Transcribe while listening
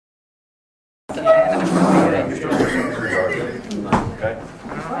Yeah,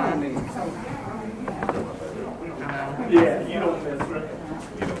 you don't mess with it.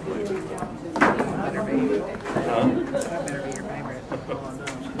 You don't believe it? Better be. Huh? That better be your favorite.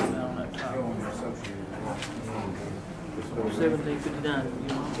 1759.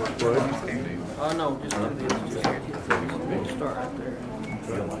 Oh no, just do this. Just start right there.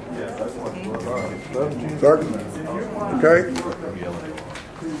 Start. Okay.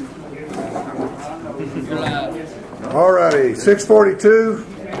 You're live. All righty.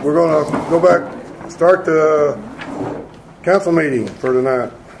 6:42. We're going to go back. Start the council meeting for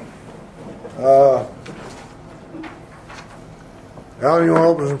tonight. Alan, you want to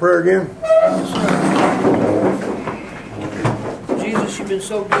open us in prayer again? Jesus, you've been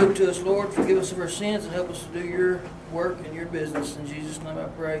so good to us, Lord. Forgive us of our sins and help us to do your work and your business. In Jesus' name I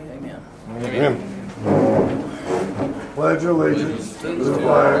pray. Amen. Amen. Pledge allegiance to the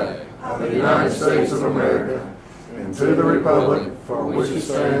flag of the United States of America and to the republic for which it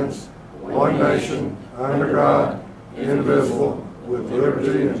stands, one nation, under God, indivisible, with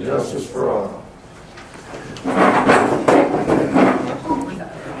liberty and justice for all.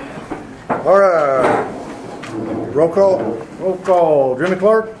 All right. Roll call. Roll call. Jimmy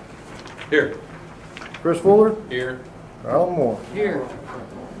Clark. Here. Chris Fuller. Here. Alan Moore. Here.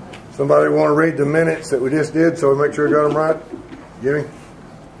 Somebody want to read the minutes that we just did so we make sure we got them right? Jimmy?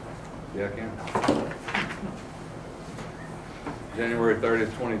 Yeah, I can. January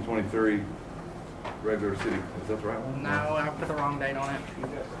 30th, 2023, regular city. Is that the right one? No, I put the wrong date on it.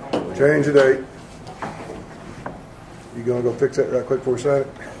 Change the date. You gonna go fix that right quick before we sign it?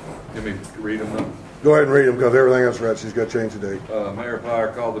 Let me read them though. Go ahead and read them because everything else is right. She's got to change the date. Mayor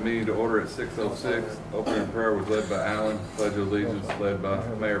Pryor called the meeting to order at 6:06. Opening prayer was led by Allen. Pledge of allegiance led by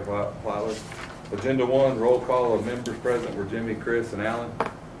Mayor Plyler. Agenda 1, roll call of members present were Jimmy, Chris, and Allen.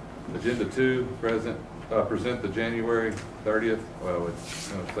 Agenda 2, present the January 30th. Well, it's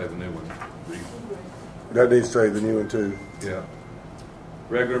going to say the new one. That needs to say the new one too. Yeah.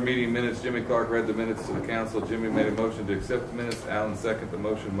 Regular meeting minutes. Jimmy Clark read the minutes to the council. Jimmy made a motion to accept the minutes. Allen seconded the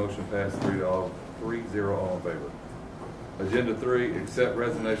motion. Motion passed 3-0, all in favor. Agenda 3, accept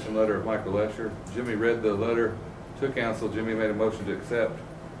resignation letter of Michael Lesher. Jimmy read the letter to council. Jimmy made a motion to accept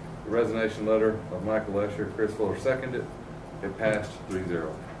the resignation letter of Michael Lesher. Chris Fuller seconded it. It passed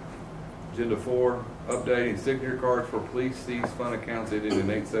 3-0. Agenda 4, updating signature cards for police seized fund accounts ending in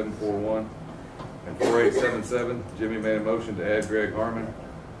 8741 and 4877. Jimmy made a motion to add Greg Harmon,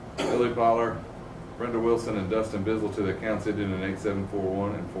 Billy Poller, Brenda Wilson, and Dustin Bizzle to the accounts ending in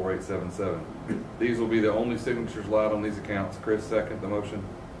 8741 and 4877. These will be the only signatures allowed on these accounts. Chris seconded the motion.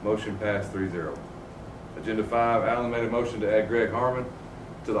 Motion passed 3-0. Agenda 5, Allen made a motion to add Greg Harmon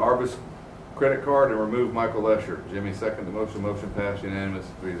to the Arbus credit card and remove Michael Lesher. Jimmy seconded the motion. Motion passed unanimous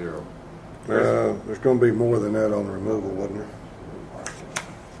 3-0. There's going to be more than that on the removal, wasn't there?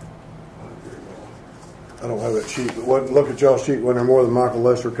 I don't have that sheet, but look at y'all's sheet. Wasn't there more than Michael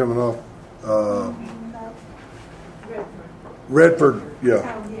Lesher coming off? Redford,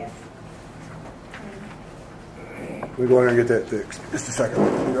 yeah. Oh, yes. We go in there and get that fixed. Just a second. Be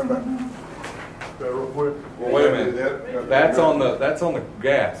right back. Real quick. Well, wait a minute. That's on the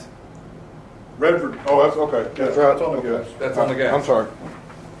gas. Redford. Oh, that's okay. That's right. That's on the gas. That's on the gas. I'm sorry.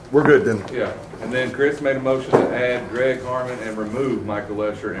 We're good then. Yeah. And then Chris made a motion to add Greg Harmon and remove Michael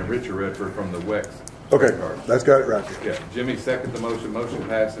Lesher and Richard Redford from the WEX. Okay, that's got it right there. Yeah. Jimmy seconded the motion. Motion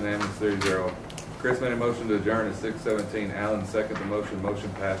passed unanimous 3-0. Chris made a motion to adjourn at 6:17. Allen seconded the motion. Motion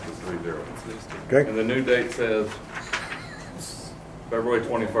passes 3-0. Okay. And the new date says February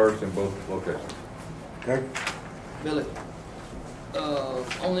 21st in both locations. Okay. Billy,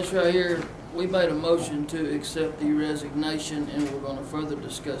 on this right here, we made a motion to accept the resignation, and we're going to further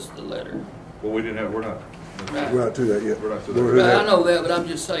discuss the letter. Well, we're not. Right. We're not to that yet. We're not to that. Right, I know that, but I'm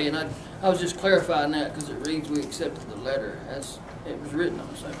just saying, I was just clarifying that because it reads we accepted the letter as it was written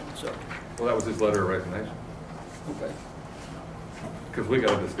on something. So. Well, that was his letter of resignation. Okay. Because we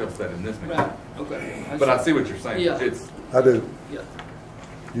got to discuss that in this meeting. Right. Okay. But I see what you're saying. Yeah. I do. Yeah.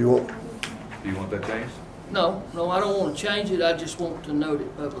 Do you want that changed? No, I don't want to change it. I just want to note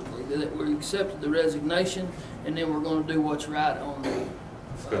it publicly that we accepted the resignation, and then we're going to do what's right on the.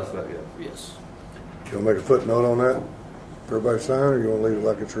 Discuss that, yeah. Yes. You want to make a footnote on that for everybody to sign, or you want to leave it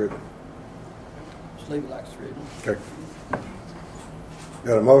like it's written? Just leave it like it's written. Okay.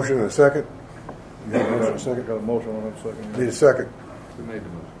 Got a motion and a second? You got a motion and a second? Got a motion on that second. Need a second. Who made the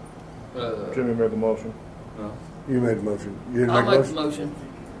motion? Jimmy made the motion. No. You made the motion. You didn't I'll make make the the motion? motion.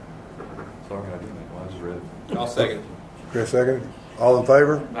 Sorry, I didn't make one. I just read it. I'll second. Chris second. All in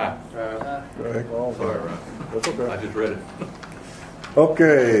favor? Ah. Okay. Well, Sorry, Ryan. that's okay. I just read it.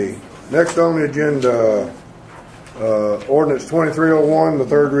 Okay. Next on the agenda, ordinance 2301, the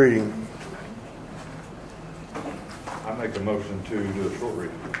third reading. I make a motion to do a short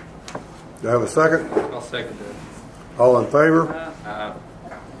reading. Do I have a second? I'll second that. All in favor?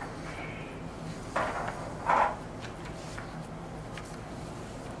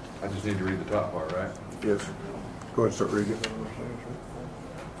 I just need to read the top part, right? Yes. Go ahead and start reading.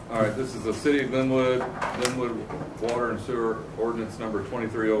 All right, this is the City of Glenwood Water and Sewer Ordinance number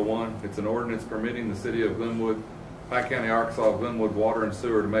 2301. It's an ordinance permitting the City of Glenwood, Pike County, Arkansas, Glenwood Water and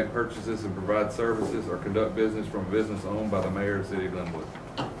Sewer to make purchases and provide services or conduct business from a business owned by the mayor of the City of Glenwood,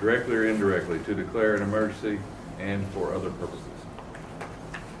 directly or indirectly, to declare an emergency and for other purposes.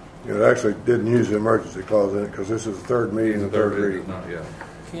 You know, it actually didn't use the emergency clause in it because this is the third meeting, the third reading. Not yet.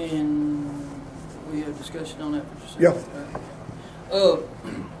 Can we have discussion on that for just a Yeah. second?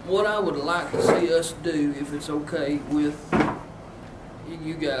 What I would like to see us do, if it's okay with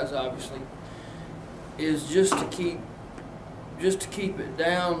you guys, obviously, is just to keep it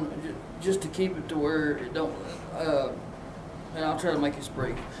down, just to keep it to where it don't. And I'll try to make this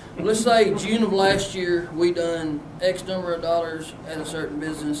brief. Let's say June of last year, we done X number of dollars at a certain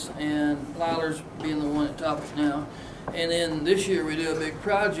business, and Plyler's being the one at top now. And then this year we do a big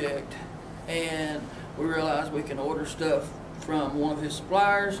project, and we realize we can order stuff from one of his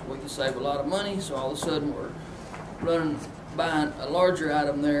suppliers. We can save a lot of money, so all of a sudden we're buying a larger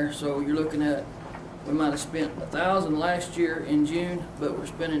item there. So you're looking at, we might have spent $1,000 last year in June, but we're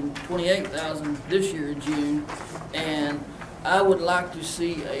spending $28,000 this year in June. And I would like to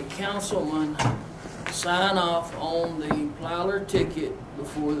see a councilman sign off on the Plyler ticket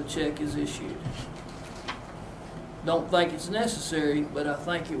before the check is issued. Don't think it's necessary, but I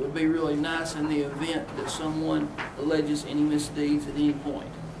think it would be really nice in the event that someone alleges any misdeeds at any point.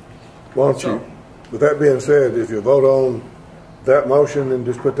 Why don't you, with that being said, if you vote on that motion, then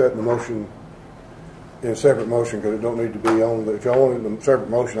just put that in the motion, in a separate motion, because it don't need to be on the, if y'all want it in a separate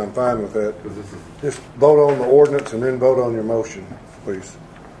motion, I'm fine with that. Because this is, Just vote on the ordinance and then vote on your motion, please.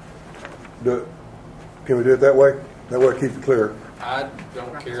 Can we do it that way? That way it keeps it clear. I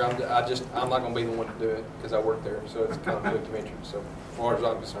don't care. I'm not going to be the one to do it because I work there, so it's kind of conflict of interest. So, as far as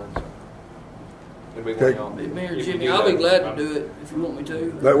I'm concerned, so it'll be Okay. one y'all. Mayor You can Jimmy, do I'll be that. glad to do it if you want me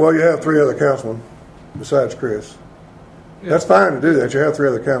to. That way you have three other councilmen besides Chris. That's fine to do that. You have three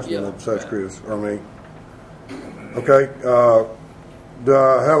other councilmen Yeah. besides Chris or me. Okay. Do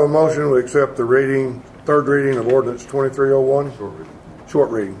I have a motion to accept the third reading of ordinance 2301? short reading. Short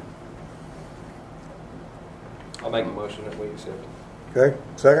reading. I'll make a motion that we accept it. Okay.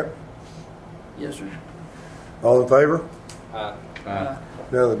 Second? Yes, sir. All in favor? Aye.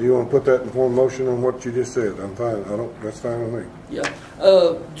 Now, do you want to put that in form of motion on what you just said? I'm fine. That's fine with me. Yeah.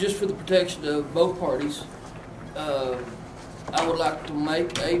 Just for the protection of both parties, I would like to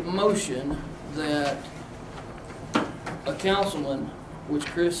make a motion that a councilman, which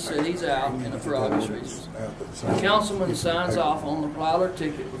Chris said he's out and for obvious reasons, a councilman signs off on the Plyler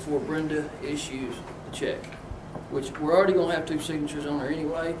ticket before Brenda issues the check, which we're already going to have two signatures on there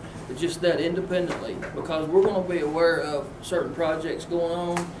anyway, but just that independently, because we're going to be aware of certain projects going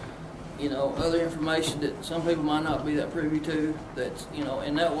on, you know, other information that some people might not be that privy to, that's, you know,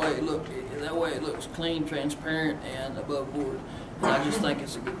 and that way it looks clean, transparent, and above board. And I just think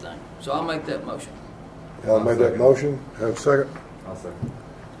it's a good thing. So I'll make that motion. I'll make that motion. Have a second? I'll second.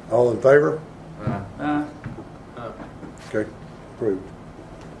 All in favor? Okay. Approved.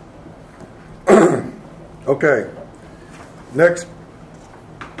 Okay. Next.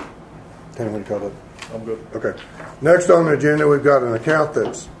 Tell me what you call it. I'm good. Okay. Next on the agenda, we've got an account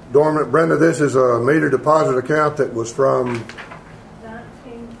that's dormant. Brenda, this is a meter deposit account that was from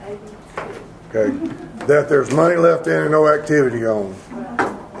 1982. okay, that there's money left in and no activity on.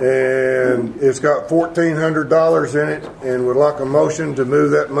 And it's got $1,400 in it, and would like a motion to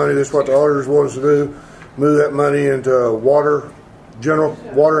move that money. This is what the auditors want us to do. Move that money into general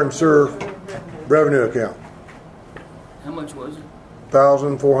water and sewer revenue account. How much was it?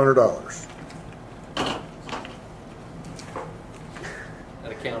 $1,400.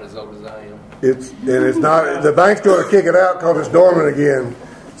 That account is old as I am. It's not, the bank's going to kick it out because it's dormant again.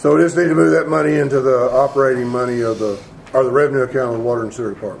 So we just need to move that money into the operating money of the revenue account of the water and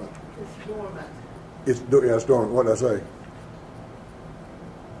sewer department. It's dormant. It's dormant. What did I say?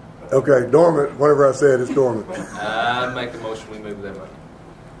 Okay, dormant. Whatever I said, it's dormant. I make the motion we move that money.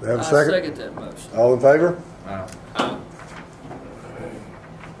 Have a I second? second that motion. All in favor? Aye.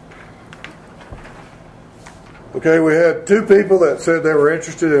 Okay, we had two people that said they were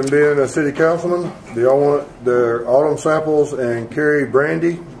interested in being a city councilman. Do y'all want their Autumn Samples and Carrie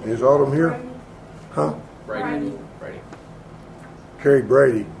Brandy? Is Autumn here? Huh? Brady. Carrie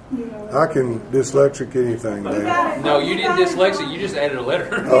Brady. I can dyslexic anything, man. No, you didn't dyslexic. You just added a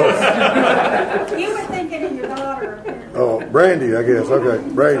letter. You were thinking of your daughter. Oh, Brandy, I guess. Okay,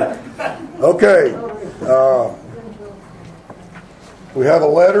 Brandy. Okay. We have a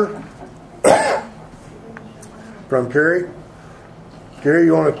letter from Carrie. Carrie,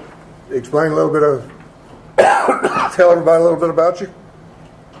 you want to explain a little bit of, tell everybody a little bit about you?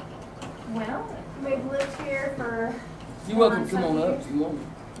 Well, we've lived here for. You're welcome to come on up if you want.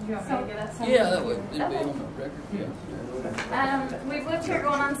 You want me to get us some? Yeah, that way it'll be on the record. Yeah. We've lived here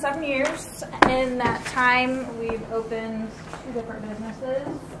going on 7 years. In that time, we've opened 2 different businesses.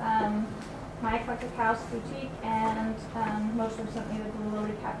 My Eclectic House Boutique and most recently the Blue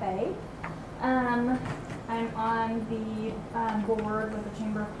Lily Cafe. I'm on the board with the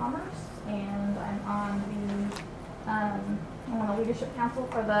Chamber of Commerce, and I'm on the leadership council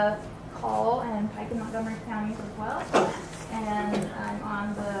for the Call and Pike and Montgomery counties as well. And I'm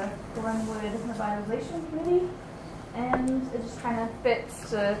on the Glenwood Revitalization Committee. And it just kind of fits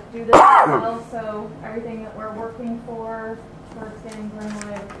to do this as well. So everything that we're working for towards getting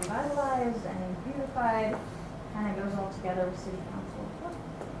Glenwood revitalized and beautified kind of goes all together with City Council.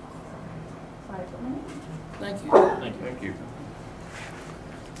 So I put my name. Thank you. Thank you.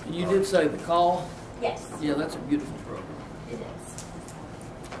 And you did say the Call? Yes, Yeah, that's a beautiful program. it is.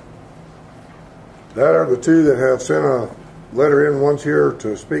 That are the 2 that have sent a letter in. One's here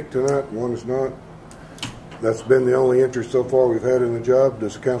to speak tonight, one is not. That's been the only interest so far we've had in the job.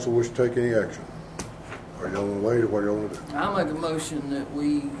 Does the council wish to take any action? Are y'all going to wait, or what are y'all going to do? I'll make a motion that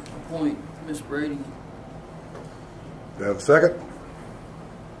we appoint Miss Brady. Do you have a second?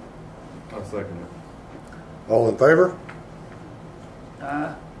 I'll second it. All in favor?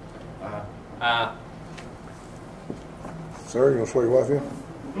 Aye. Sir, you going to swear your wife in?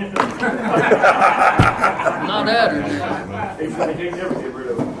 Not at her.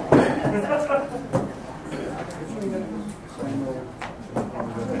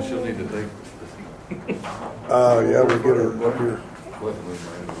 She'll need to take. Yeah, we'll get her up here.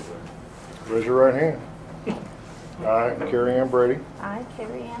 Raise your right hand. I, Carrie Ann Brady, I,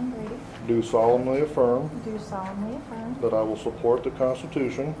 Carrie Ann Brady, do solemnly affirm do solemnly affirm that I will support the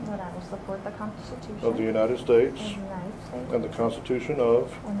Constitution that I will support the Constitution of the United States of the United States and the Constitution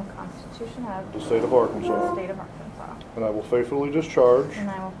of and the Constitution of the State of the Arkansas, State of Arkansas, and I will faithfully discharge and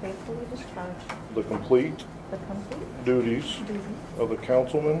I will faithfully discharge the complete the complete duties duties of the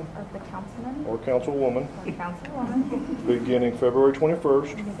councilman of the councilman or councilwoman or councilwoman beginning February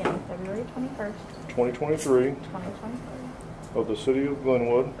 21st, beginning February 21st, 2023, 2023, of the city of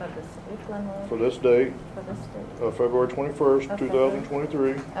Glenwood of the City of Glenwood for this date for this date of February 21st, Of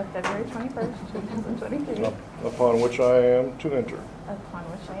 2023, of February 21st, 2023, upon which I am to enter. upon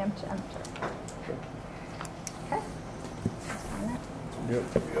which I am to enter. Okay. Sign that. Yep.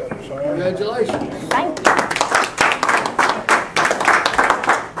 You got it, sign it. Congratulations. Thank you.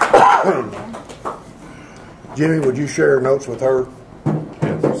 Jimmy, would you share notes with her?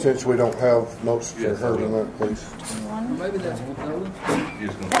 Since we don't have notes for Yes, I her will. tonight, please. Well, maybe that's what those. You're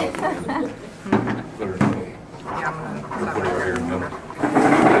just gonna talk to her. Put her in the middle. Put her right here in the middle.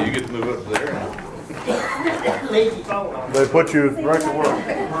 Now you get to move up there. They put you right to work.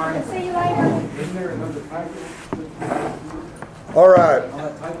 See you later. All right.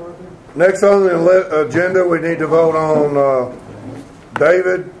 Next on the agenda, we need to vote on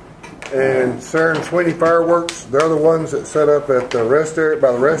David and Saren Sweeney Fireworks. They're the ones that set up at the rest area,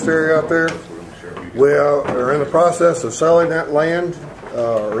 by the rest area out there. We are in the process of selling that land,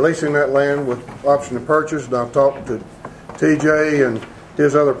 releasing that land with option to purchase. And I've talked to TJ and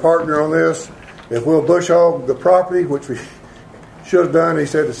his other partner on this. If we'll bush hog the property, which we should have done, he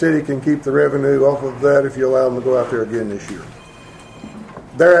said the city can keep the revenue off of that if you allow them to go out there again this year.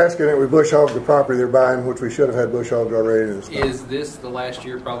 They're asking that we bush hog the property they're buying, which we should have had bush hogged already. And stuff. Is this the last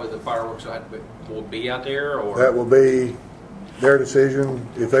year probably the fireworks will be out there, or That will be their decision.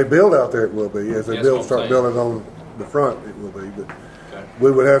 If they build out there, it will be. If they That's what I'm start saying. building on the front, it will be. But Okay.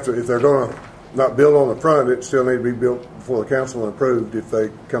 we would have to, if they're going to not build on the front, it still need to be built before the council and approved if they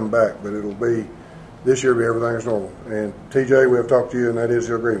come back. But it'll be, this year will be everything as normal. And TJ, we have talked to you, and that is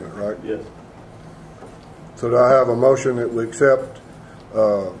your agreement, right? Yes. So do I have a motion that we accept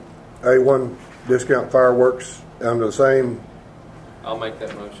A1 discount fireworks under the same? I'll make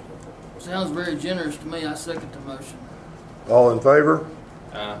that motion. Sounds very generous to me. I second the motion. All in favor?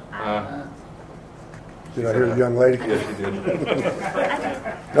 Did I hear the young lady? Yes, you did.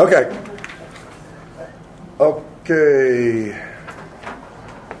 Okay. Okay.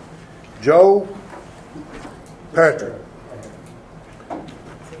 Joe Patrick.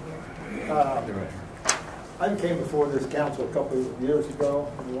 I came before this council a couple of years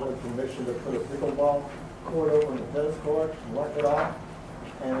ago and wanted permission to put a pickleball court over in the tennis court and mark it off.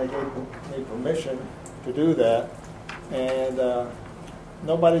 And they gave me permission to do that. And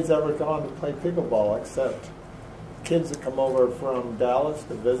nobody's ever gone to play pickleball except kids that come over from Dallas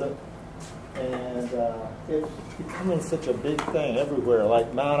to visit. And it's becoming such a big thing everywhere.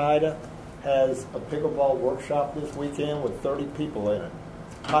 Like Mount Ida has a pickleball workshop this weekend with 30 people in it.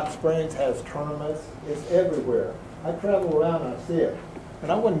 Hot Springs has tournaments. It's everywhere. I travel around and I see it.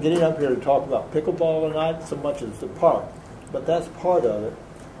 And I wasn't getting up here to talk about pickleball tonight so much as the park, but that's part of it.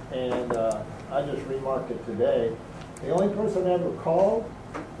 And I just remarked it today. The only person I ever called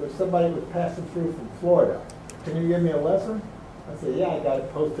was somebody who was passing through from Florida. Can you give me a lesson? I said, yeah, I got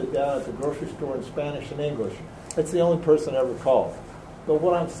it posted down at the grocery store in Spanish and English. That's the only person I ever called. But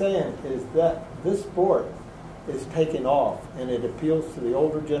what I'm saying is that this sport is taking off, and it appeals to the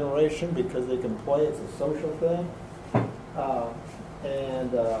older generation because they can play. It's a social thing.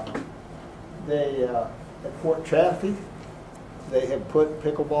 They at Fort Chaffee, they have put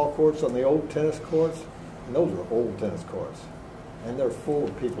pickleball courts on the old tennis courts, and those are old tennis courts, and they're full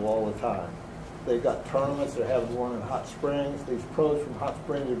of people all the time. They've got tournaments. They're having one in Hot Springs. These pros from Hot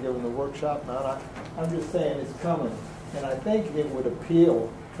Springs are giving the workshop. Now, I'm just saying it's coming, and I think it would appeal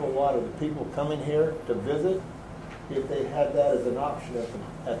to a lot of the people coming here to visit if they had that as an option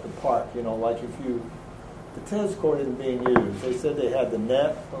at the park. You know, like if the tennis court isn't being used. They said they had the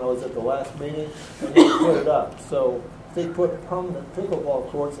net when I was at the last meeting, and they put it up. So if they put permanent pickleball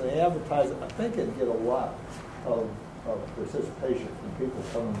courts and they advertise it, I think it'd get a lot of participation from people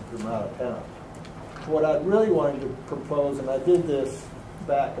coming from out of town. What I really wanted to propose, and I did this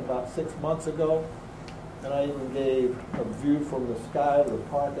back about 6 months ago, and I even gave a view from the sky of the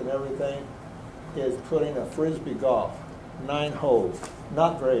park and everything, is putting a frisbee golf, 9 holes,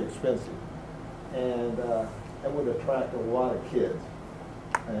 not very expensive. And it would attract a lot of kids.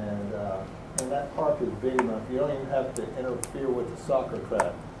 And that park is big enough. You don't even have to interfere with the soccer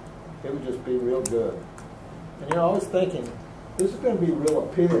track. It would just be real good. And you know, I was thinking, this is going to be real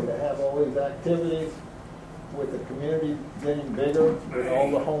appealing to have all these activities with the community getting bigger, with all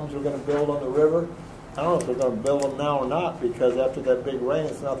the homes we're going to build on the river. I don't know if they're going to build them now or not, because after that big rain,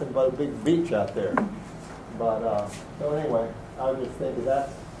 it's nothing but a big beach out there. But so anyway, I was just thinking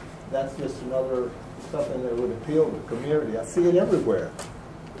that's just another something that would appeal to the community. I see it everywhere.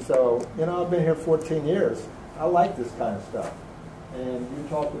 So, you know, I've been here 14 years. I like this kind of stuff. And you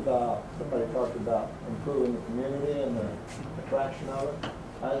talked about, somebody talked about improving the community and the attraction of it.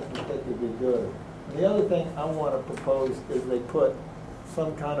 I just think it'd be good. And the other thing I want to propose is they put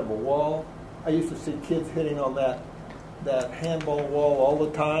some kind of a wall. I used to see kids hitting on that handball wall all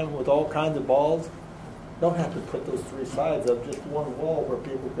the time with all kinds of balls. Don't have to put those 3 sides up, just one wall where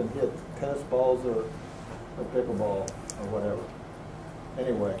people can hit tennis balls or pickleball or whatever.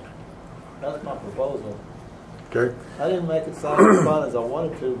 Anyway, that's my proposal. Okay. I didn't make it sound as fun as I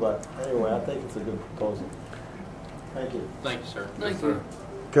wanted to, but anyway, I think it's a good proposal. Thank you. Thank you, sir. Thank you.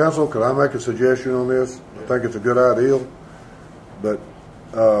 Council, could I make a suggestion on this? I think it's a good idea, but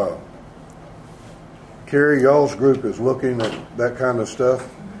Kerry, y'all's group is looking at that kind of stuff.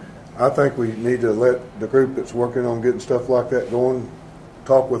 I think we need to let the group that's working on getting stuff like that going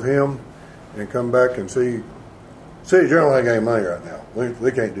talk with him and come back and see. City General ain't got money right now.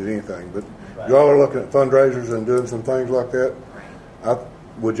 They can't do anything, but y'all are looking at fundraisers and doing some things like that.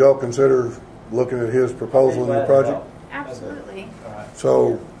 Would y'all consider looking at his proposal in the project? Absolutely.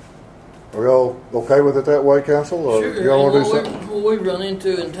 So, are y'all okay with it that way, Council? Or Sure. y'all want to do something? What we run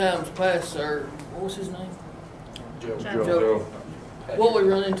into in times past, sir, what was his name? Joe. What we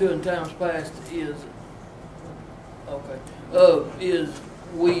run into in times past is, is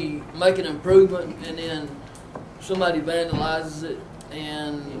we make an improvement and then somebody vandalizes it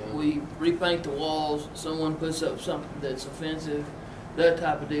and we repaint the walls, someone puts up something that's offensive, that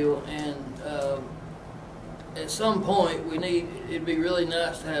type of deal. And at some point it'd be really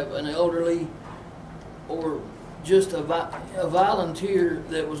nice to have an elderly or just a volunteer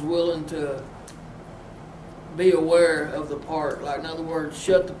that was willing to be aware of the park. Like, in other words,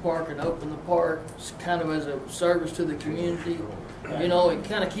 shut the park and open the park kind of as a service to the community, you know, and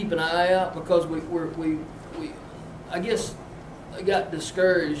kind of keep an eye out, because we I guess I got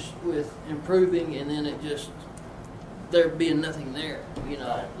discouraged with improving, and then it just, there being nothing there, you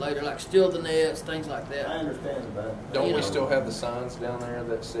know, later, like still the nets, things like that. I understand that. Don't we still have the signs down there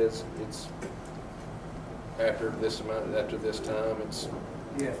that says it's after this amount, after this time, it's...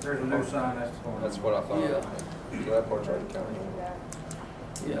 Yes, there's a new sign. That's what I thought. Yeah. So that part's already counted.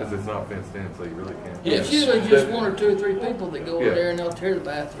 Because it's not fenced in, so you really can't. It's usually just one or two or three people that go in there and they'll tear the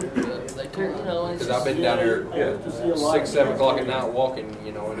bathrooms up. They tear, you know. And it's Because I've been down there Yeah. 6, 7 o'clock at night walking,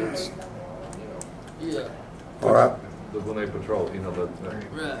 you know, and it's, you know. Yeah. All right. When they patrol, you know,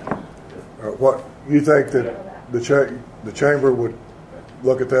 Right. What, you think that the chamber would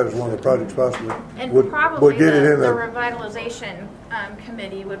look at that as one of the projects possibly? And would probably get it in the the, revitalization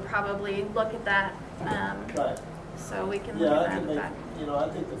committee would probably look at that, Right. so we can Yeah, look I at can make, that. I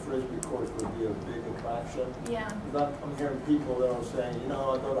think the Frisbee course would be a big attraction. Yeah. Because I'm hearing people that are saying, I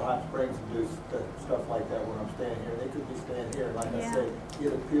go to Hot Springs and do stuff like that when I'm staying here. They could be staying here. Like I Yeah. say,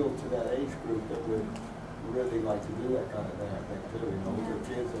 it appealed to that age group that would really like to do that kind of thing, I think, too, with their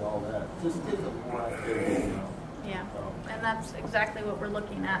kids and all that. Just give them more activity, Yeah, So, and that's exactly what we're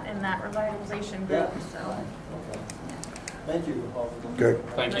looking at in that revitalization group, so. okay. Thank you, Alderman. okay.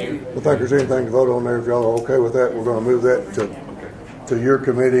 Thank you. I think there's anything to vote on there. If y'all are okay with that, we're gonna move that to your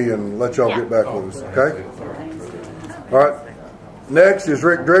committee and let y'all get back with us, okay? All right. Next is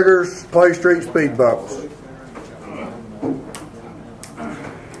Rick Driggers, Clay Street speed bumps.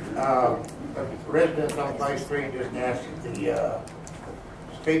 Residents on Clay Street just asked that the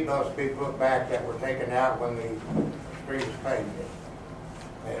speed bumps be put back that were taken out when the street was paved.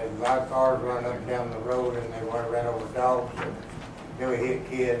 And a lot of cars run up and down the road and they want to run over dogs and really hit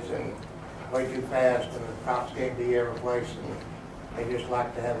kids and way too fast, and the cops can't be every place, and they just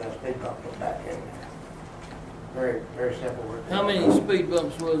like to have that speed bump put back in there. Very, very simple. How many speed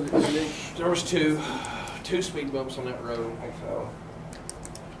bumps was it, Nick? There was two speed bumps on that road. I think so.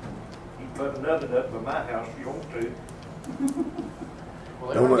 You put another up by my house if you want to.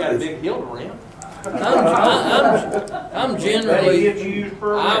 Well, they already got a big hill to ramp. I'm That generally, gets used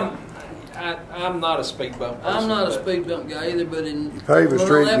for a ramp. I'm not a speed bump person. I'm not a but- speed bump guy either, but in Pave the on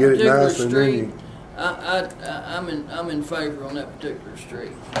street that and get it particular nice, and then street, you, I'm in favor on that particular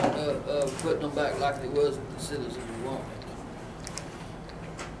street of putting them back like they was if the citizens wanted.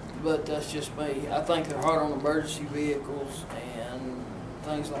 But that's just me. I think they're hard on emergency vehicles and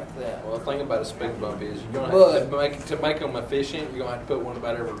things like that. Well, the thing about a speed bump is you're gonna But- have to make them efficient. You're gonna have to put one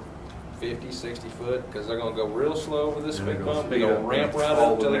about every 50, 60 foot because they're gonna go real slow over this And they're speed gonna bump. They're speed gonna up ramp right all up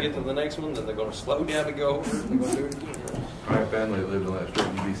the until they way. get to the next one. Then they're gonna slow down to go over. And they're gonna do it again. my family that lived on that street,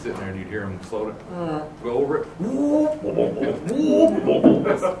 you'd be sitting there and you'd hear them slow down, go over it.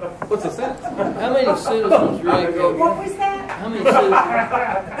 What's the sense? How many citizens, Rick? What was that? How many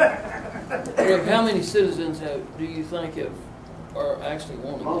citizens? Rick, how many citizens do you think are actually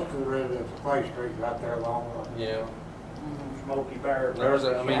wanting Most it? of the residents of Clay Street right there along the Yeah. Smoky Bear. There's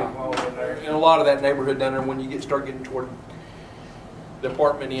a, I mean, all in there. in a lot of that neighborhood down there, when you start getting toward the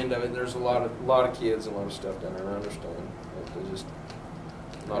apartment end of it, there's a lot of kids and a lot of stuff down there. I understand. They're just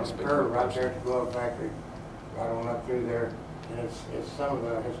not a speed curve bump right person. there at the glove factory, right on up through there. And it's some of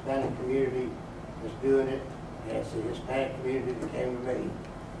the Hispanic community that's doing it, and it's the Hispanic community that came to me.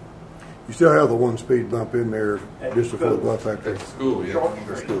 you still have the one speed bump in there just before the glove factory. At school, yeah.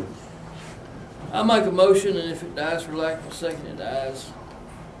 That's cool. I make a motion, and if it dies for lack of a second, it dies,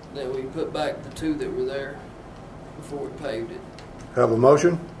 that we put back the two that were there before we paved it. Have a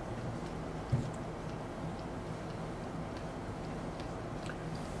motion?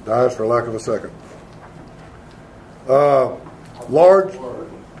 Dies for lack of a second. Large,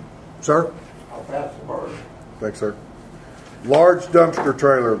 sir? I'll pass the word. Thanks, sir. Large dumpster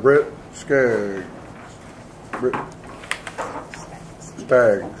trailer, Brett Skaggs.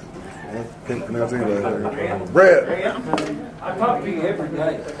 Staggs. I can't pronounce any of that. Brett. I talk to you every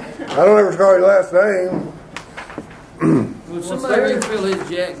day. I don't ever call your last name. Would somebody refill his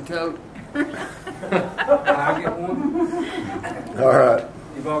jacket and coat? Can I get one? All right.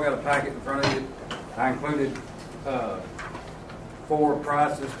 You've all got a packet in front of you. I included 4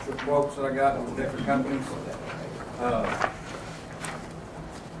 prices for quotes that I got from different companies.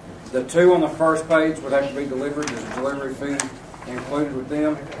 The 2 on the first page would have to be delivered. There's a delivery fee included with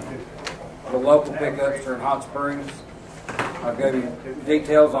them. The local pickups are in Hot Springs. I gave you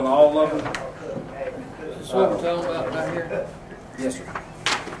details on all of them. Is this what we're talking about right here? Yes, sir.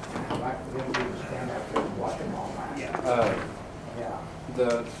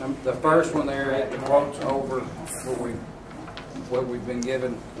 The first one there, it quotes over what we've been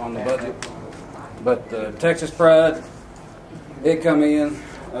given on the budget. But the Texas Pride, it come in.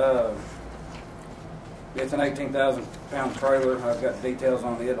 It's an 18,000 pound trailer. I've got details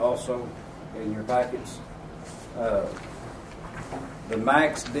on it also in your packets. The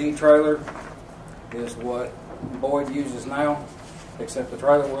Max D trailer is what Boyd uses now, except the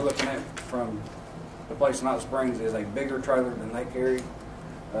trailer we're looking at from the place in Hot Springs is a bigger trailer than they carry,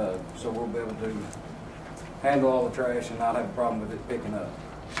 so we'll be able to handle all the trash and not have a problem with it picking up.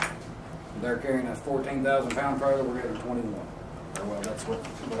 They're carrying a 14,000 pound trailer, we're getting 21. Or, well, that's what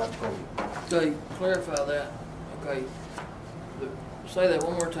I've told you. Okay, clarify that. Okay, say that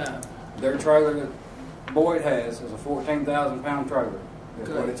one more time. Their trailer that Boyd has is a 14,000 pound trailer. That's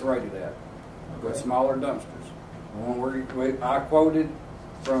Okay. what it's rated at. With smaller dumpsters. The one I quoted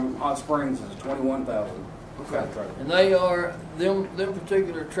from Hot Springs is a 21,000 pound trailer. And they are, them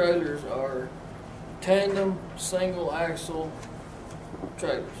particular trailers are tandem, single axle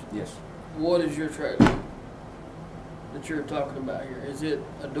trailers. Yes. What is your trailer that you're talking about here? Is it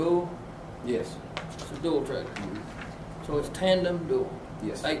a dual? Yes. It's a dual trailer. So it's tandem dual.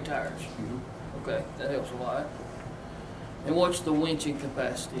 Yes. 8 tires. Okay, that helps a lot. And what's the winching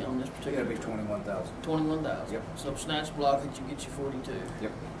capacity on this It's particular? going to be 21,000. 21,000. Yep. So snatch block it, you get you 42.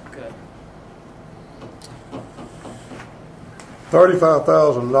 Yep. Okay.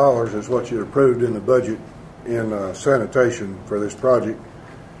 $35,000 is what you approved in the budget in sanitation for this project.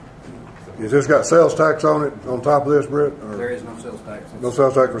 Is this got sales tax on it, on top of this, Brett? Or There is no sales tax. no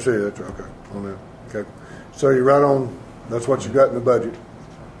sales tax for city, that's okay, on that, okay. So you're right on, that's what you got in the budget.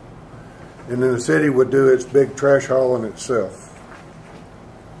 And then the city would do its big trash hauling itself.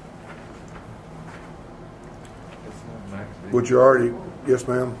 Would you already, yes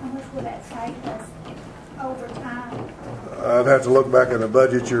ma'am? How much would that save us over time? I'd have to look back in the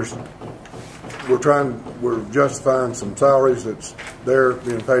budget. We're justifying some salaries that's there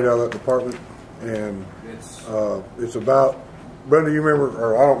being paid out of that department, and it's about, Brenda, you remember,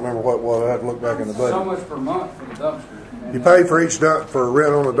 or I don't remember what it was, I have to look back in the budget. So much per month for the dumpster. You pay for each for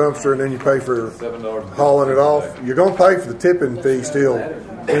rent on a dumpster, and then you pay for hauling it off. You're going to pay for the tipping fee still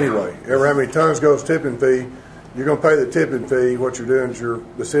anyway. Every how many tons goes tipping fee, you're going to pay the tipping fee. What you're doing is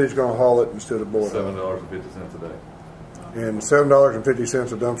the city's going to haul it instead of Boyd. $7.50 a day. And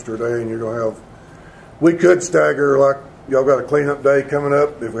 $7.50 a dumpster a day, and you're going to have. We could stagger, like y'all got a cleanup day coming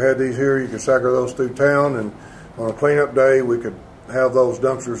up. If we had these here, you could stagger those through town, and on a cleanup day, we could have those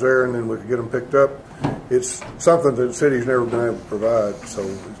dumpsters there, and then we could get them picked up. It's something that the city's never been able to provide, so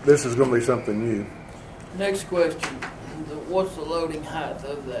this is going to be something new. Next question. What's the loading height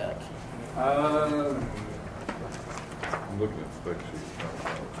of that? I'm looking at the spec sheet.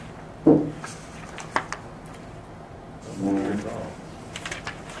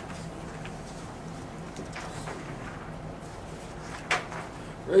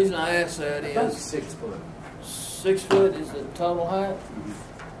 The reason I ask that is 6 foot. 6 foot is the total height.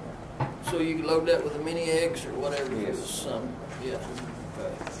 So you can load that with a mini X or whatever. Yes. Yeah.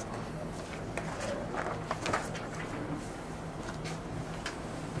 Okay.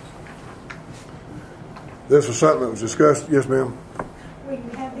 This was something that was discussed. Yes, ma'am. Will you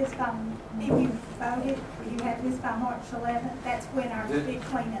have this by, if you voted, will you have this by March 11th? That's when our big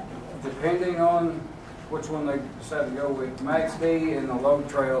cleanup is. Depending on which one they decide to go with, Max D and the Load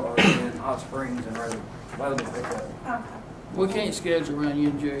Trail are in Hot Springs and rather than pick up. Okay. We can't schedule around you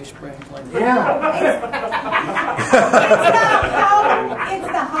and Jerry Spring cleanup. It's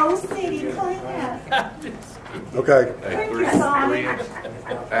the whole city cleanup. Okay. Hey, 3-inch,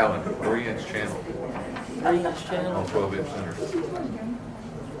 Alan, 3-inch channel 3-inch channel. on 12-inch centers.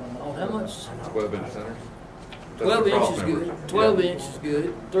 Oh, how much? 12-inch centers. 12 inch is good. 12 inch is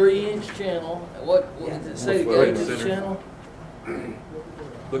good. 3-inch channel. What does it say? What's 12 Gauge inch of the center? channel?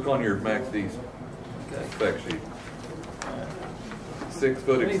 Look on your Max D's Okay. spec sheet. 6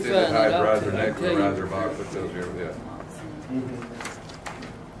 foot Let me extended find height that out riser then. neck I'll with tell you. riser box that tells you everything.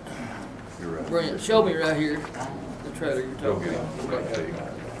 You're right. Brent, show me right here the trailer you're Go talking get about. it.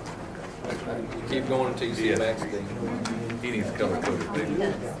 Okay. You keep going until you see Yeah. Max D. He needs color coded things.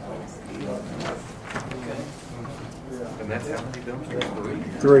 Okay. And that's how many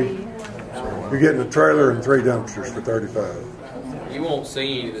dumpsters? 3. You're getting a trailer and 3 dumpsters for $35. You won't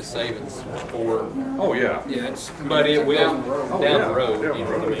see any of the savings for, Oh, yeah. but it will down yeah. the road, Down you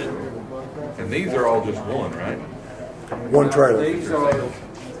the know what I road. mean? And these are all just one, right? One trailer. These are,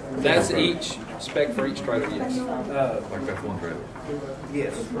 That's each spec for each trailer, yes. Like that's one trailer.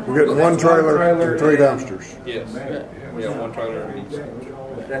 yes. We're getting one trailer and 3 dumpsters. Yes. Yeah, one trailer in each.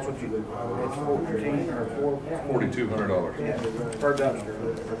 That's what you, it's 14 or 4 $4,200. per dumpster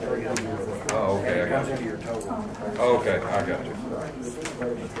for 300. Oh, okay, I got Comes you. into your total. Okay, I got you.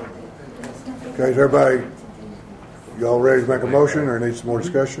 Okay, is everybody, y'all ready to make a motion or need some more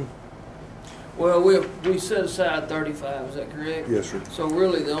discussion? Well, we set aside 35. Is that correct? Yes, sir. So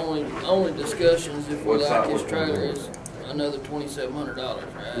really, the only discussions if we What's like that? this What- trailer is another $2,700,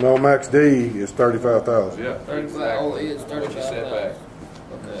 right? No, Max D is $35,000. Yeah. 35. Oh, it is 35. What you said back.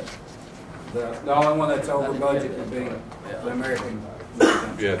 Okay. The only one that's over budget would be the American.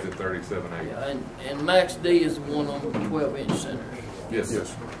 Yeah, it's at 37.8. Yeah, and Max D is the one on 12-inch centers. Yes.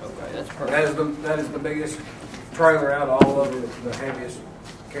 Yes. Okay, that's That is perfect. that is the biggest trailer out of all of it, the heaviest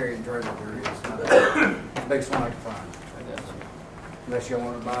carrying trailer there is. Biggest one I can find. I got you. Unless you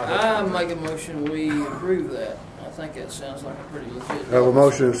want to buy it. I make a motion, we approve that. I think that sounds like a pretty legit. Have a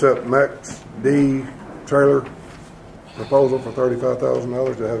motion to accept Max D trailer proposal for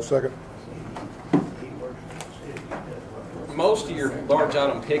 $35,000. Do I have a second? Most of your large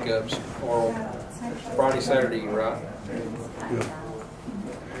item pickups are Friday, Saturday, right?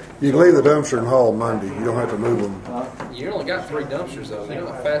 You can leave the dumpster and haul Monday. You don't have to move them. You only got 3 dumpsters though. You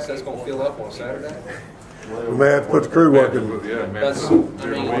know how fast that's gonna fill up on a Saturday? We may have to put the crew working. Yeah, man. That's-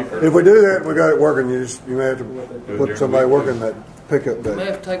 During the week or- If we do that, we got it working. You may have to put somebody working that pickup May day.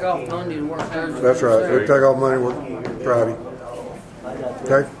 have to take off Monday and work Thursday. That's right. We take off Monday, work Friday.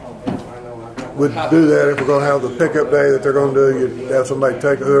 Okay? We'd do that if we're gonna have the pickup day that they're gonna do. You'd have somebody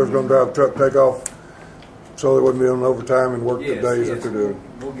take, whoever's gonna drive the truck, take off, so they wouldn't be on overtime and work the Yes, days yes. that they're doing.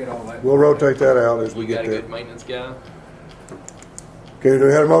 We'll get all that. We'll rotate that out as we We got get a there. good maintenance guy. Okay, do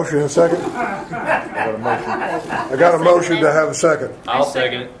we have a motion in a second? I got a motion to have a second. I'll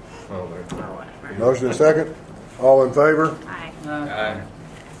second it. Oh, there. Motion in a second. All in favor? Aye.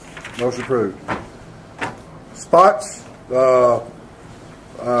 Motion approved. Spots, Brent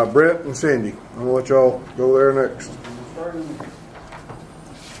and Cindy. I'm gonna let y'all go there next.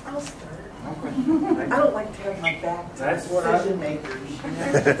 I'll start. I don't like to have my back to decision makers. You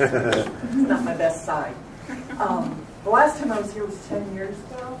know? It's not my best side. The last time I was here was 10 years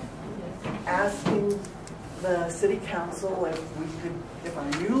ago, asking the city council if a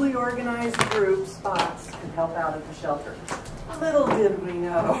newly organized group, Spots, could help out at the shelter. Little did we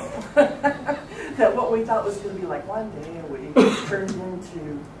know that what we thought was going to be like one day a week turned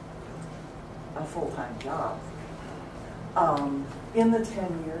into a full-time job. In the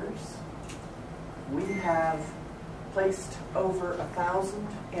 10 years, we have placed over 1,000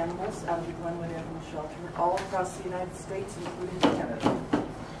 animals out of the Glenwood Animal Shelter all across the United States, including Canada.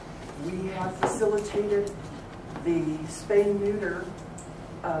 We have facilitated the spay and neuter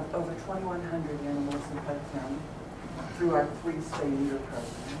of over 2,100 animals in Pike County through our 3 spay and neuter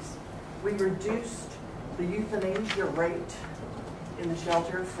programs. We reduced the euthanasia rate in the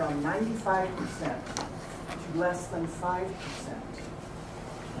shelter from 95% to less than 5%,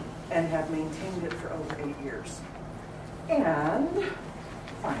 and have maintained it for over 8 years. And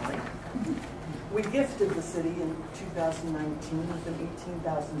finally, we gifted the city in 2019 with an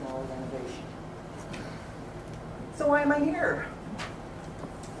 $18,000 renovation. So why am I here?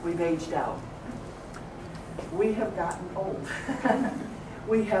 We've aged out. We have gotten old.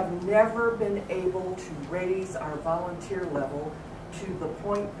 We have never been able to raise our volunteer level to the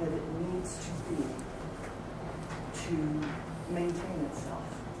point that it needs to be to maintain itself.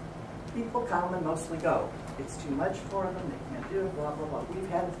 People come and mostly go. It's too much for them, they can't do it, blah, blah, blah. We've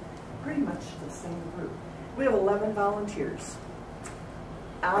had pretty much the same group. We have 11 volunteers.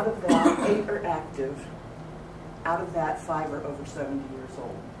 Out of that, 8 are active. Out of that, 5 are over 70 years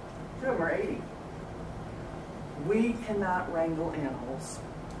old. 2 of them are 80. We cannot wrangle animals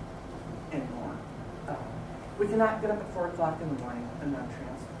anymore. We cannot get up at 4 o'clock in the morning and run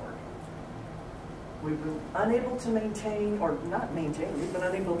transport. We've been unable to maintain, or not maintain, we've been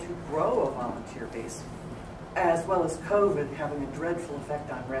unable to grow a volunteer base, as well as COVID having a dreadful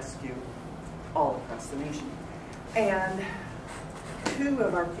effect on rescue all across the nation. And 2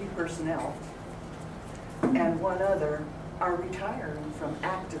 of our key personnel and 1 other are retiring from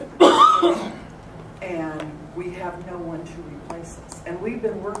active participation, and we have no one to replace us. And we've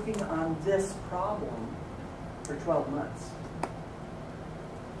been working on this problem for 12 months.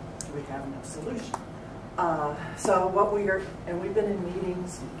 We have no solution. So what we are, and we've been in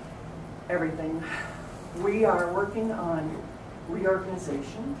meetings, everything, we are working on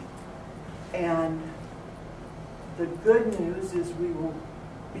reorganization, and the good news is we will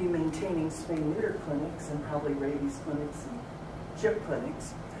be maintaining spay-neuter clinics and probably rabies clinics and chip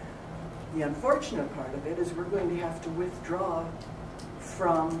clinics. The unfortunate part of it is we're going to have to withdraw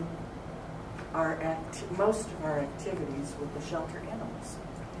from our most of our activities with the shelter animals,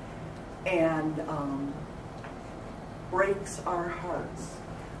 and breaks our hearts.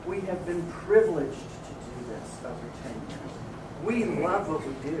 We have been privileged to do this over 10 years. We love what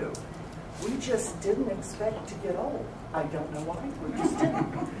we do. We just didn't expect to get old. I don't know why, we just didn't.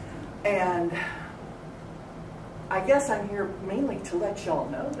 And I guess I'm here mainly to let y'all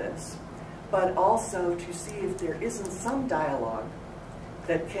know this, but also to see if there isn't some dialogue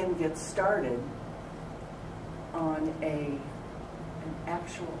that can get started on an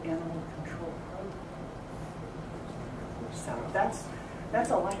actual animal control program. So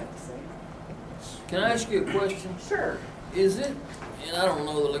that's all I have to say. Can I ask you a question? Sure. is it, and I don't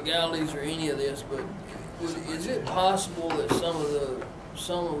know the legalities or any of this, but is it possible that some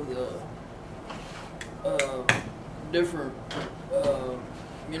of the different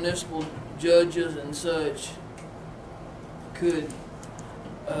municipal judges and such could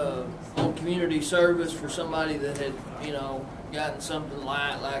on community service for somebody that had, you know, gotten something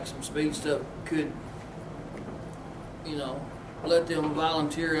like some speed stuff, could, you know, let them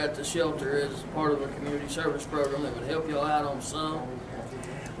volunteer at the shelter as part of a community service program that would help y'all out on some?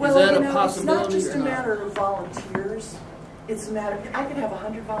 Well, is that you know, a possibility? it's not just or a matter of volunteers. It's a matter, I could have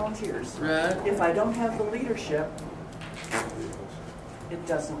 100 volunteers. Right. If I don't have the leadership, it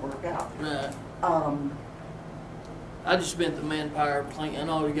doesn't work out. Right. I just spent the manpower clean. I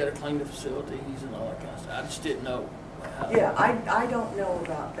know you got to clean the facilities and all that kind of stuff. I just didn't know. Yeah, I don't know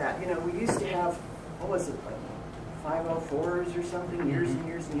about that. You know, we used to have, what was it, like 504s or something years and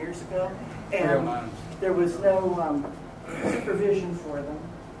years and years ago, and there was no supervision for them,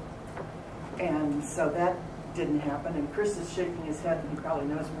 and so that didn't happen. And Chris is shaking his head, and he probably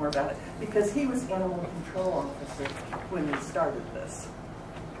knows more about it because he was animal control officer when we started this.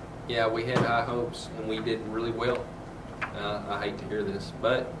 Yeah, we had high hopes, and we did really well. I hate to hear this,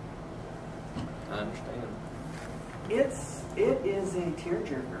 but I understand. It is a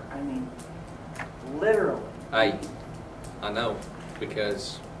tearjerker. I mean, literally. I know,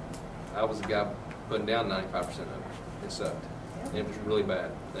 because I was the guy putting down 95% of it. It sucked. Yeah. It was really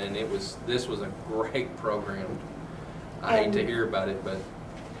bad, and this was a great program. I hate to hear about it, but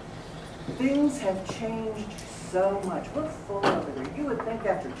things have changed so much. We're full of it. You would think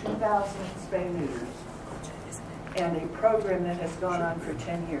after 2,000 spay neuters and a program that has gone on for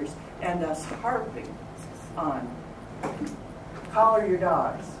 10 years and us harping on collar your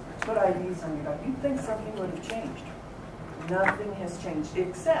dogs, put IDs on your dog, you'd think something would have changed. Nothing has changed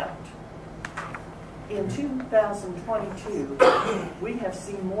except in 2022, we have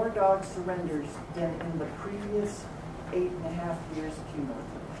seen more dog surrenders than in the previous 8.5 years cumulatively.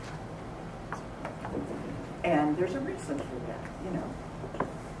 And there's a reason for that, you know.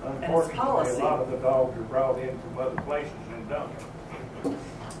 Unfortunately, a lot of the dogs are brought in from other places and dumped.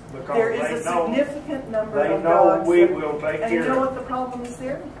 Because there is a significant number of They dogs. know we will take care of it. And you know what the problem is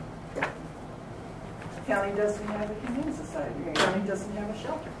there? The county doesn't have a humane society. The county doesn't have a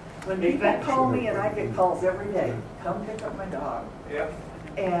shelter. When people call me, and I get calls every day, come pick up my dog. Yep.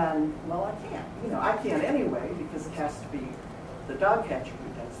 And, well, I can't. You know, I can't anyway because it has to be the dog catcher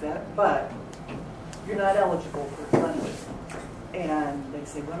who does that. But you're not eligible for Glenwood. And they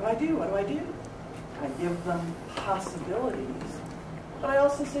say, what do I do? What do I do? I give them possibilities. But I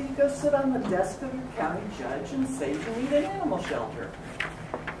also say you go sit on the desk of your county judge and say you need an animal shelter.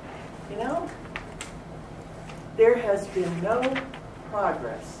 You know? There has been no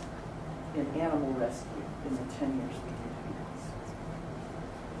progress in animal rescue in the 10 years we've been doing this.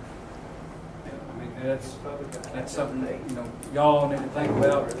 I mean, that's something that, you know, y'all need to think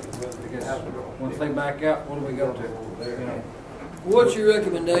about, because once they back out, what do we go to? You know? What's your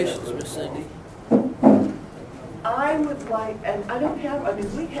recommendations, Miss Cindy? I would like, and I don't have, I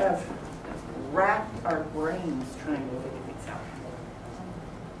mean, we have racked our brains trying to figure things out.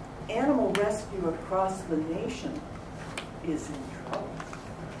 Animal rescue across the nation is in trouble.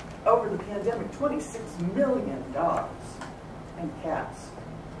 Over the pandemic, 26 million dogs and cats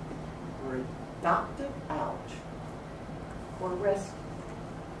were adopted out for rescue.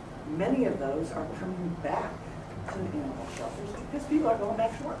 Many of those are coming back to the animal shelters because people are going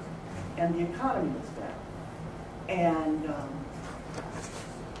back to work and the economy is down. And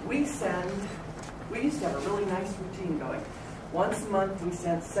we used to have a really nice routine going. Once a month we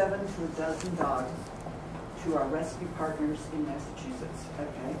sent 7 to a dozen dogs to our rescue partners in Massachusetts,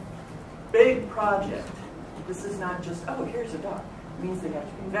 okay? Big project. This is not just, oh, here's a dog. It means they have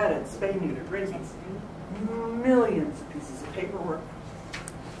to be vetted, spay neutered, rabies. Millions of pieces of paperwork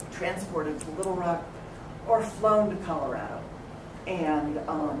transported to Little Rock or flown to Colorado. And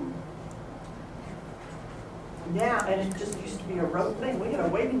now, and it just used to be a rote thing. We had a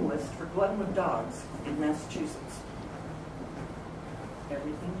waiting list for Glenwood dogs in Massachusetts.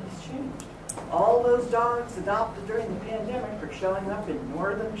 Everything has changed. All those dogs adopted during the pandemic are showing up in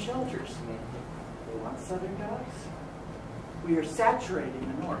northern shelters. They want southern dogs. We are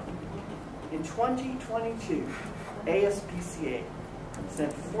saturating the north. In 2022, ASPCA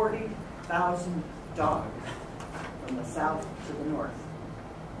sent 40,000 dogs from the south to the north.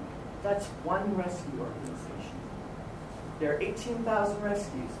 That's one rescue organization. There are 18,000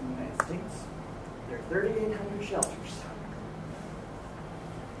 rescues in the United States. There are 3,800 shelters.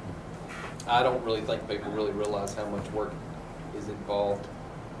 I don't really think people really realize how much work is involved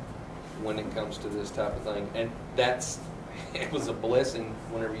when it comes to this type of thing. And that's it was a blessing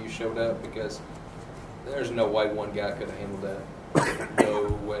whenever you showed up, because there's no way one guy could have handled that. No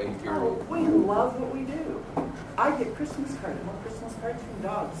way, Oh, period. we love what we do. I get Christmas cards, more Christmas cards from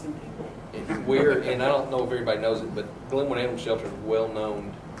dogs than people. And I don't know if everybody knows it, but Glenwood Animal Shelter is well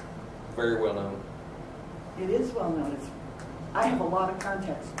known, very well known. It is well known. I have a lot of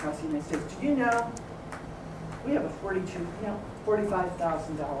contacts across the United States. Do you know, we have a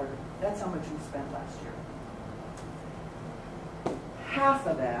 $45,000, that's how much we spent last year. Half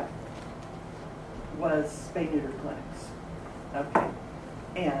of that was spay-neuter clinics, okay?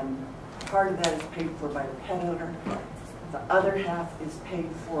 And part of that is paid for by the pet owner. The other half is paid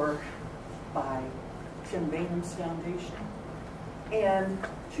for by Tim Bainham's Foundation and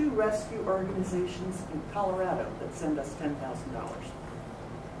 2 rescue organizations in Colorado that send us $10,000.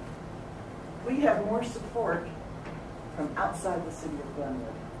 We have more support from outside the city of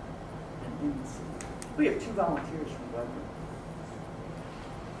Glenwood than in the city. We have 2 volunteers from Glenwood.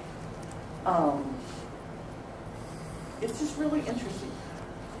 It's just really interesting.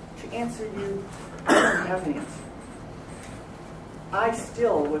 To answer you, I don't have an answer. I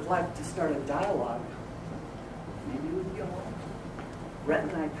still would like to start a dialogue, maybe with you all. Rhett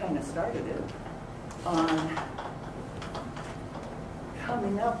and I kind of started it, on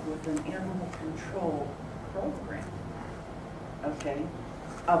coming up with an animal control program, okay,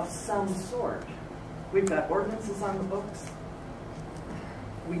 of some sort. We've got ordinances on the books.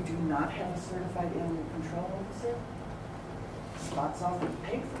 We do not have a certified animal control officer. Spot's often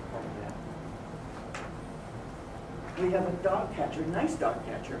paid for part of that. We have a dog catcher, nice dog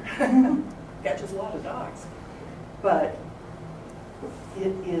catcher, catches a lot of dogs. But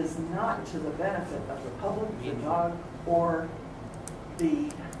it is not to the benefit of the public, the dog, or the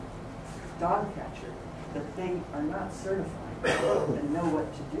dog catcher that they are not certified and know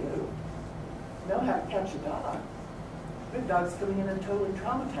what to do, know how to catch a dog. We have dogs coming in and totally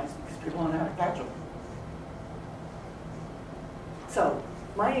traumatized because people don't know how to catch them. So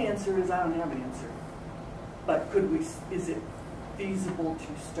my answer is I don't have an answer. But is it feasible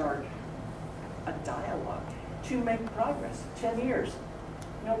to start a dialogue to make progress? 10 years,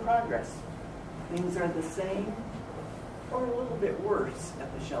 no progress. Things are the same or a little bit worse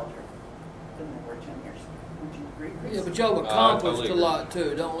at the shelter than they were 10 years. Would you agree, Chris? Yeah, but y'all have accomplished totally a agree. lot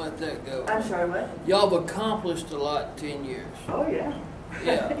too. Don't let that go. I'm sorry, what? Y'all have accomplished a lot in 10 years. Oh, yeah.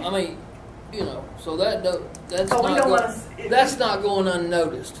 Yeah, I mean, you know, so that's But we not don't go, want to. that's not going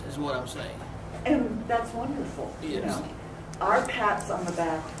unnoticed, is what I'm saying. And that's wonderful. Yes. You know, our pats on the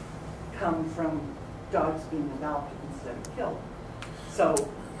back come from dogs being adopted instead of killed. So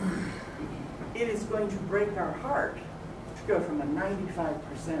it is going to break our heart to go from a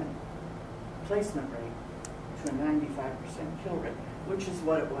 95% placement rate to a 95% kill rate, which is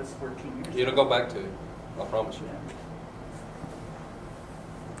what it was 14 years ago. It'll go back to it, I promise you.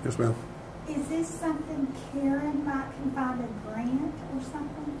 Yes, ma'am. Is this something Karen might can find a grant or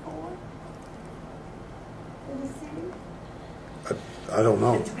something for the city? I don't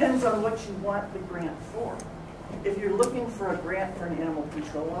know. It depends on what you want the grant for. If you're looking for a grant for an animal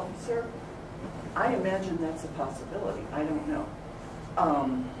control officer, I imagine that's a possibility. I don't know.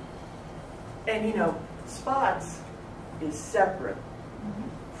 And you know, Spots is separate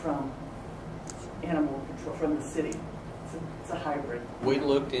from animal control, from the city. It's a hybrid. We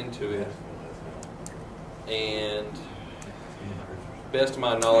looked into it, and best of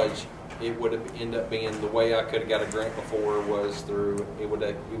my knowledge, it would have ended up being the way I could have got a grant before was through, it would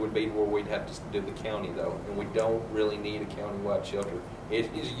be where we'd have to do the county though, and we don't really need a county-wide shelter. It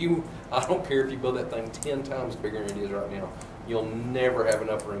is I don't care if you build that thing 10 times bigger than it is right now, you'll never have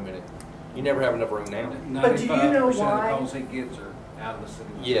enough room in it. You never have enough room now. But do you know 95% why? of the calls he gets are out of the city.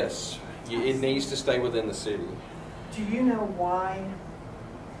 Yes, it needs to stay within the city. Do you know why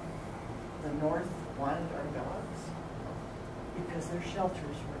the North wanted our dogs? Because their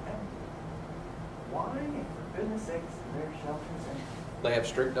shelters were empty. Why, for goodness sakes, are their shelters empty? They have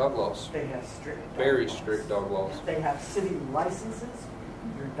strict dog laws. They have strict dog Very laws. strict dog laws. They have city licenses.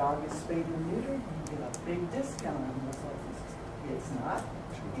 Your dog is spayed and neutered, you get a big discount on those licenses. It's not.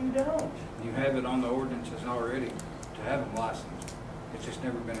 You don't. You have it on the ordinances already to have them licensed. It's just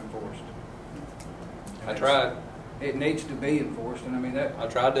never been enforced. I tried. It needs to be enforced, and I mean that. I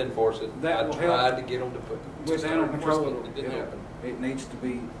tried to enforce it. That I will tried help. to get them to put. With animal control, It didn't happen. it needs to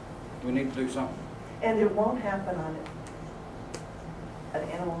be. We need to do something. And it won't happen on an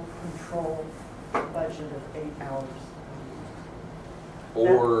animal control budget of 8 hours.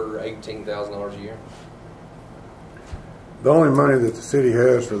 Or $18,000 a year. The only money that the city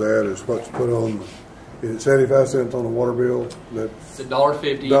has for that is what's put on, is it 75 cents on the water bill? It's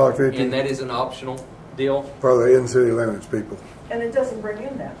 $1.50, $1.50. and that is an optional deal. For the in-city limits people. And it doesn't bring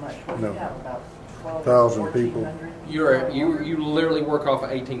in that much. What do No. you have, about 1,000 1,200, people. 1,400? You literally work off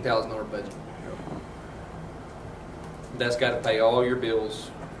an $18,000 budget. That's got to pay all your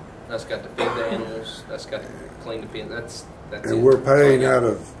bills. That's got to feed the animals. That's got to clean the pen. That's And it. we're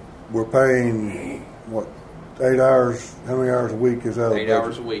paying what, 8 hours, how many hours a week is out of the 8 budget?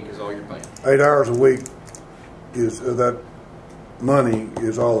 hours a week is all you're paying. 8 hours a week is, that money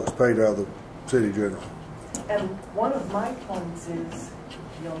is all that's paid out of the city general. And one of my points is,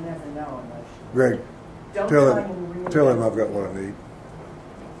 you'll never know unless you Greg, don't tell try him and I've got what I need.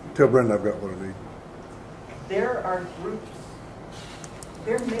 Tell Brenda I've got what I need. There are groups,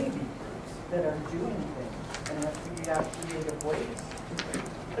 there may be groups that are doing things and have figured out creative ways.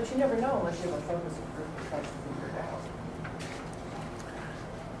 But you never know unless you have a focus group that tries to figure it out.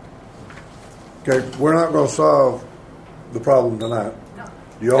 Okay, we're not going to solve the problem tonight. No.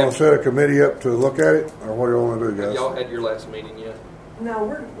 Do you want to set a committee up to look at it, or what do you want to do, guys? Y'all had your last meeting yet? No,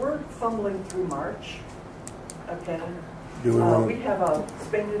 we're fumbling through March. Okay. Do we want We have a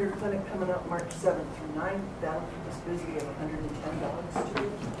spay neuter clinic coming up March 7th through 9th. That'll keep us busy. We have 110 dogs to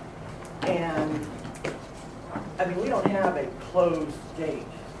do. And I mean, we don't have a closed date,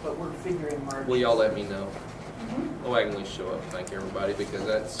 but we're figuring March. Will y'all let me know? Oh, I can at least show up. Thank everybody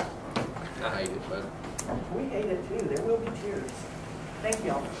because I hate it, but We hate it too. There will be tears. Thank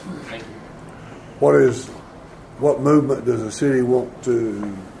y'all. thank you. What movement does the city want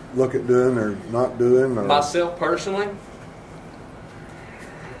to look at doing or not doing? Or? Myself personally,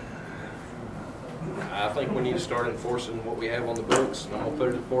 I think we need to start enforcing what we have on the books, and I'm gonna put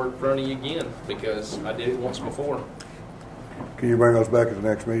it in front of you again because I did it once before. Can you bring those back at the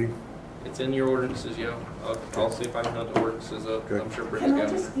next meeting? It's in your ordinances, yo. I'll see if I can hunt the ordinances up. Okay. I'm sure Britt's Can I got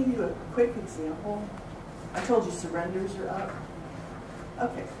them. just give you a quick example? I told you surrenders are up.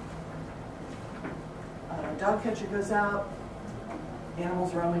 Okay. Dog catcher goes out,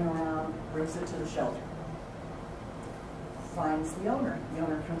 animals roaming around, brings it to the shelter. Finds the owner. The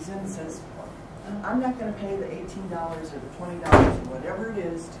owner comes in and says, I'm not going to pay the $18 or the $20 or whatever it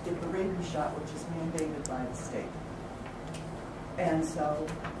is to get the rabies shot, which is mandated by the state. And so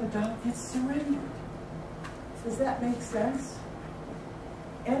the dog gets surrendered. Does that make sense?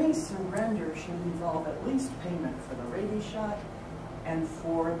 Any surrender should involve at least payment for the rabies shot and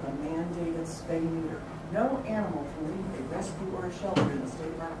for the mandated spay neuter. No animal can leave a rescue or a shelter in the state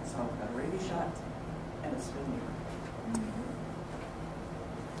of Arkansas without a rabies shot and a spay neuter.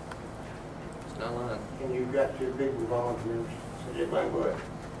 It's not lying. And you've got two people volunteers, City of Glenwood.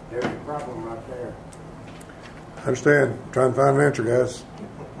 There's a problem right there. I understand. I'm trying to find an answer, guys.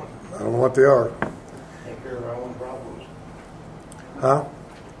 I don't know what they are. Take care of our own problems. Huh?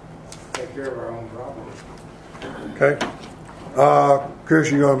 Take care of our own problems. Okay. Chris,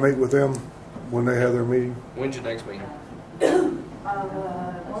 you going to meet with them when they have their meeting? When's your next meeting? It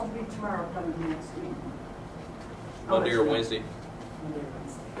won't be tomorrow, probably next week. Monday or Wednesday? Monday or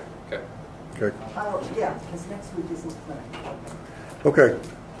Wednesday. Okay. Okay. Yeah, because next week isn't clinic. Okay.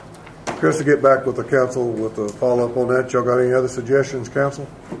 Chris will get back with the council with a follow-up on that. Y'all got any other suggestions, council?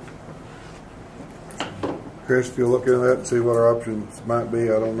 Chris, if you'll look into that and see what our options might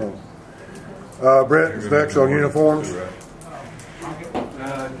be, I don't know. Brett, is next on uniforms.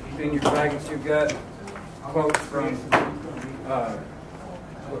 In your package, you've got quotes from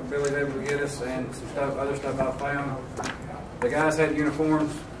what Billy's able to get us and some stuff, other stuff I found. The guys had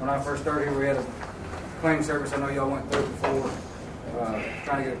uniforms. When I first started here, we had a cleaning service. I know y'all went through it before,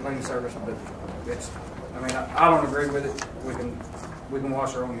 trying to get a cleaning service, but it's, I mean, I don't agree with it. We can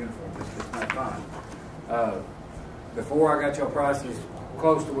wash our own uniforms. It's not fine. Before I got y'all prices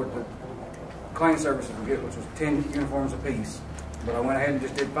close to what the cleaning services would get, which was 10 uniforms a piece. But I went ahead and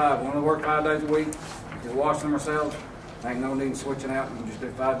just did 5. We only work 5 days a week. Just wash them ourselves. Ain't no need in switching out. We can just do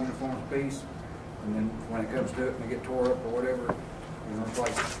 5 uniforms a piece. And then when it comes to it and they get tore up or whatever, you know,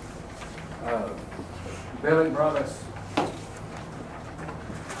 replace it. Billy brought us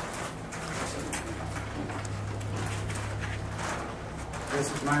this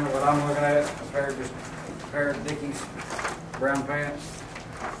is mainly what I'm looking at. A pair of Dickies brown pants.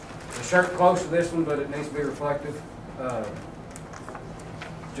 The shirt close to this one, but it needs to be reflective.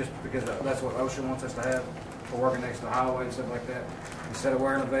 Just because that's what OSHA wants us to have for working next to the highway and stuff like that. Instead of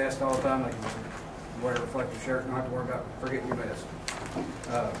wearing a vest all the time, they can just wear a reflective shirt and not have to worry about forgetting your vest.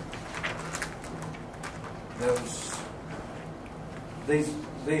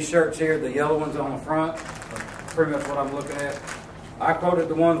 These shirts here, the yellow ones on the front, are pretty much what I'm looking at. I quoted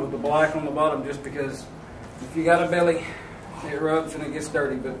the ones with the black on the bottom just because if you got a belly, it rubs and it gets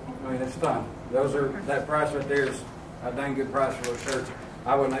dirty, but I mean, it's fine. That price right there is a dang good price for those shirts.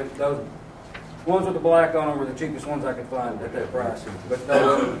 I wouldn't have, Ones with the black on them were the cheapest ones I could find at that price. But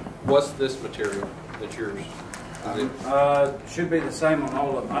What's this material that's yours? Is it should be the same on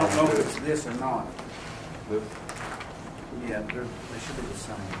all of them. I don't know if it's this or not. This Yeah, they should be the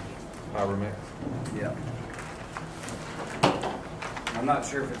same. Fiber Mix? Yeah. I'm not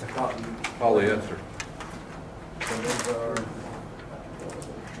sure if it's a cotton. Polyester. So those are.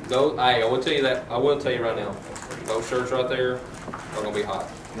 Those, hey, I will tell you that. I will tell you right now. Those shirts right there are gonna be hot.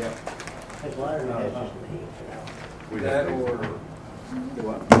 Yeah. We That have or. these.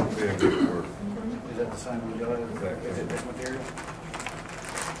 What? We have these for- Is that the same one you got? Exactly. Is it this material?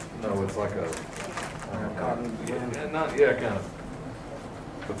 No, it's like a Cotton. yeah, not yeah, kind of.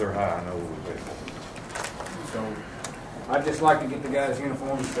 But they're high. I know what we pay. So I'd just like to get the guys'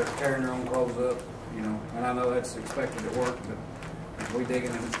 uniforms, start tearing their own clothes up, you know, and I know that's expected at work, but if we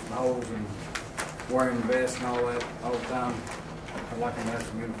digging in holes and wearing vests and all that all the time, I'd like them to have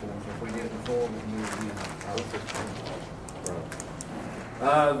some uniforms. If we did it before, we can do it again.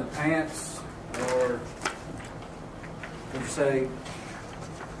 The pants are, would you say,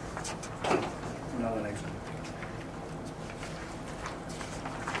 no, the next one.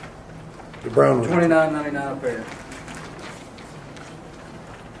 The brown one. $29.99 a pair.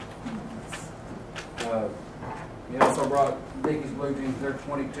 You also brought Dickies blue jeans. They're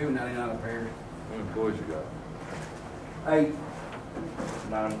 $22.99 a pair. How many employees you got? 8.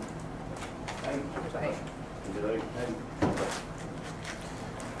 9. 8. Is it 8?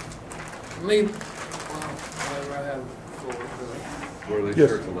 Me, well, whatever I have for really. Where are these Yes.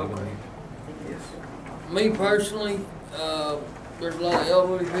 shirts 11 each? Yes. Me personally, there's a lot of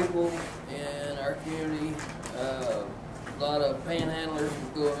elderly people in our community. A lot of panhandlers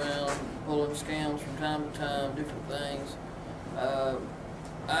that go around pulling scams from time to time, different things.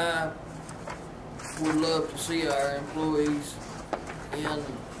 I would love to see our employees in,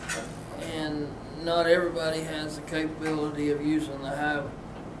 and not everybody has the capability of using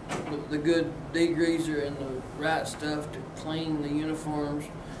the good degreaser and the right stuff to clean the uniforms.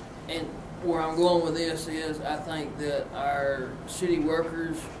 And where I'm going with this is I think that our city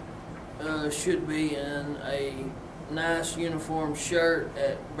workers should be in a nice uniform shirt,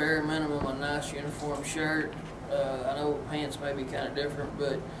 at bare minimum a nice uniform shirt. I know pants may be kind of different,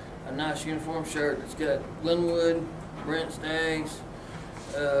 but a nice uniform shirt that's got Glenwood, Brent's tags,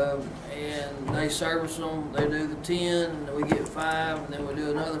 and they service them. They do the 10, and then we get 5, and then we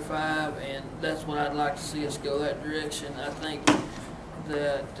do another 5, and that's what I'd like to see us go that direction. I think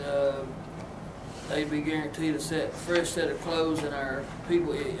that they'd be guaranteed a fresh set of clothes, and our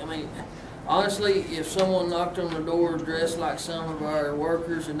people, I mean, honestly, if someone knocked on the door dressed like some of our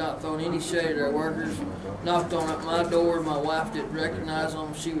workers and not throwing any shade at our workers, knocked on at my door, my wife didn't recognize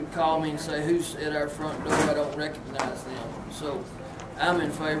them, she would call me and say, who's at our front door? I don't recognize them. So I'm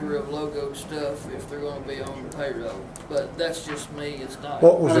in favor of logo stuff if they're going to be on the payroll. But that's just me. It's not.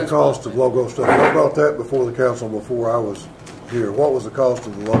 What was the cost of logo stuff? I brought that before the council before I was here. What was the cost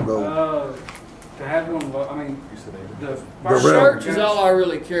of the logo? To have one, I mean, the shirts is all I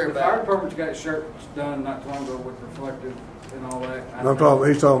really care the fire about. department's got shirts done not too long ago with reflective and all that.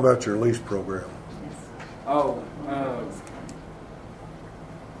 He's talking about your lease program. Oh,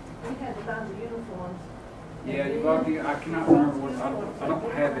 We had to buy the uniforms. yeah, I cannot remember what, I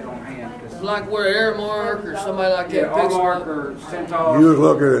don't have it on hand. Like where Aramark or somebody like that picks them Allmark up. or Centos. You was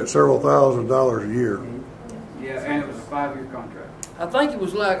looking at several $1,000s a year. Yeah, and it was a 5-year contract. I think it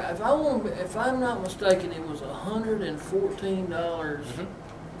was like, if I'm not mistaken, it was $114. Is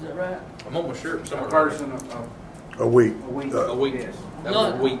that right? I'm almost sure. A Somewhere person, A week. a week. a week. Yes. That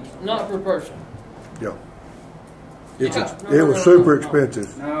was a week. Not per person. Yeah. Yeah. It was super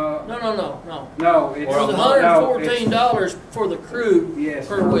expensive. No, No, it's It was $114 for the crew Yes.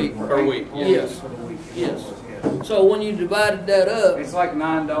 per week. Per week. Yes. For the week. Yes. Yes. So when you divided that up, It's like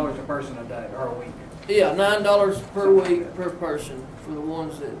 $9 a person a day or a week. yeah, $9 per week per person for the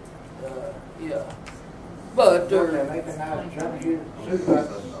ones that, yeah. But They're they're, making nice jumpsuit suits like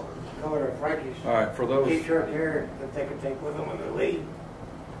the color of Frankie's All right, for those, t-shirt there that they can take with them when they leave.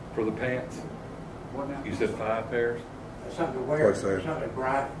 for the pants, What now? you said 5 pairs? Something to wear, What's that? something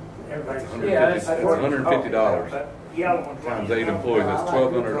bright. Everybody's. That's $150 That yellow one. times 8 employees. That's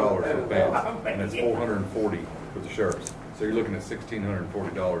 $1,200 for the pants, and that's $440 for the shirts. So you're looking at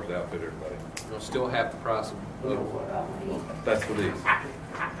 $1,640 to outfit everybody. It'll still half the price of That's for these.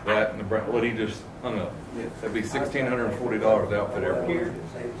 That and the brand, what he just hung up. That'd be $1,640 to outfit everybody.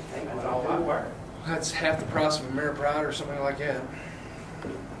 That's all I wear. That's half the price of a Ameripride or something like that.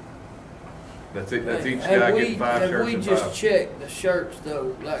 That's it. That's each have guy we, getting 5 have shirts we and just 5. checked the shirts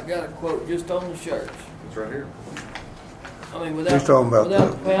though? Like got a quote just on the shirts? It's right here. I mean, without. He's talking about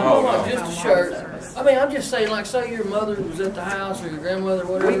without the- pay. I don't want just a shirt. I mean, I'm just saying, like, say your mother was at the house or your grandmother,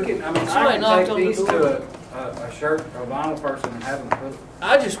 whatever. We can, I mean, somebody I knocked can on take the these door. to a shirt, a vinyl person and have them put,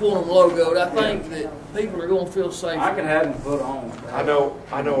 I just want them logoed. I think that people are going to feel safe. I can have them put on. I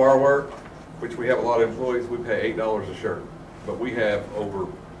know our work, which we have a lot of employees, we pay $8 a shirt, but we have over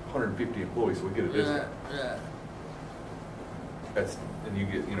 150 employees, so we get a discount. Yeah. That's, and you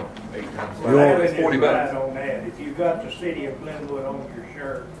get, 8 times Well, 5, it's Evan is $40. right on that. If you got the city of Glenwood on your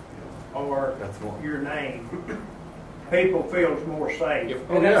shirt or That's one. your name, people feels more safe.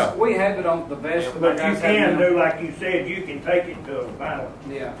 And that's, we have it on the vest. But you can do, like you said, you can take it to a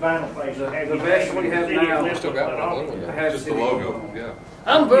Yeah. vinyl place. and have The your vest name we in have the city of now- Glenwood Still got put one, on don't it. we? Have Just the city logo, yeah.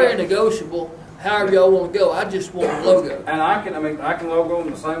 I'm very negotiable. However y'all want to go, I just want a logo. And I can logo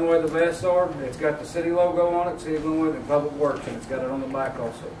them the same way the vests are. It's got the city logo on it, City of Glenwood, and Public Works, and it's got it on the back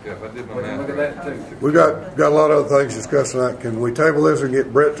also. Yeah, if I did my We can math look at right. that too. We got a lot of other things to discuss tonight. Can we table this and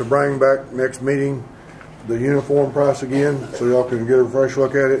get Brett to bring back next meeting the uniform price again, so y'all can get a fresh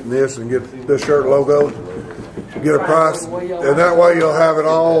look at it and this, and get this shirt logo, get a price, and that way you'll have it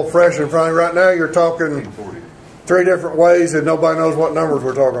all fresh in front of you. Right now, you're talking 3 different ways, and nobody knows what numbers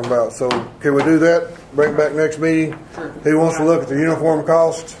we're talking about. So can we do that? Bring it back next meeting. Sure. He wants to look at the uniform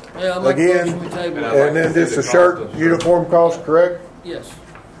cost Yeah, I'll make a again, motion we table it. and then just the shirt uniform cost, correct? Yes.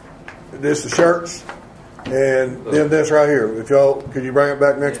 Just the shirts, and then this right here. If y'all, could you bring it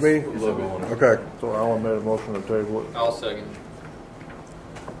back next meeting? Logo on it. Okay. So Alan made a motion to table it. I'll second.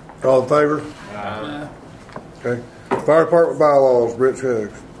 All in favor? Okay. Fire department bylaws, Rich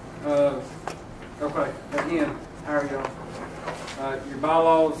Huggs. Okay, again, how are y'all? Your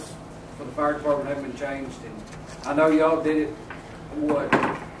bylaws for the fire department haven't been changed, and I know y'all did it, what,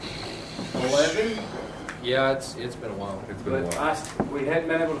 11? Yeah, it's been a while. It's been a But while. we hadn't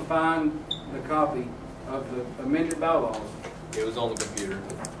been able to find the copy of the amended bylaws. It was on the computer.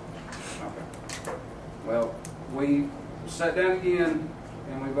 Okay. Well, we sat down again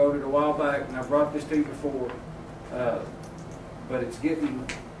and we voted a while back, and I brought this to you before, but it's getting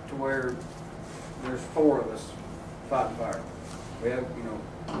to where there's 4 of us fighting fire. We have,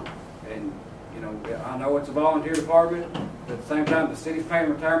 and I know it's a volunteer department, but at the same time, the city's paying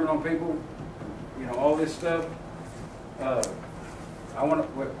retirement on people, all this stuff. I want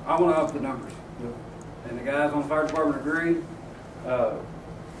to up the numbers, and the guys on the fire department agree.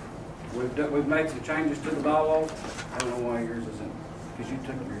 We've made some changes to the bylaws. I don't know why yours isn't, because you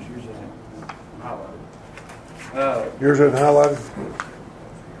took yours. Yours isn't highlighted. Yours isn't highlighted?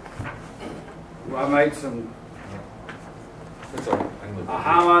 Well, I made some. It's all right. I can look I at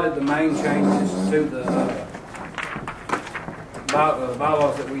highlighted the main changes to the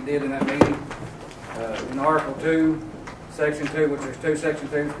bylaws that we did in that meeting. In Article 2, Section 2, which there's 2 Section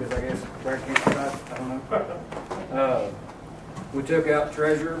 2s, because I guess Brad can't decide, I don't know. We took out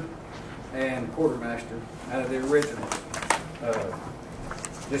treasurer and quartermaster out of the original.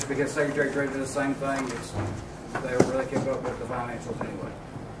 Just because secretary treasurer does the same thing, they really kept up with the financials anyway.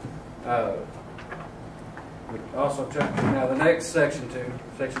 We also took, now the next Section 2,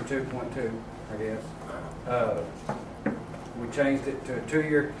 Section 2.2, I guess, we changed it to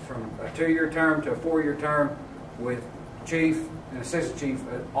from a 2-year term to a 4-year term with chief and assistant chief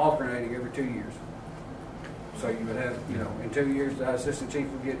alternating every 2 years. So you would have, in 2 years, the assistant chief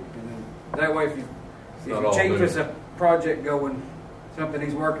would get, and then that way, if not your all chief new. is a project going, something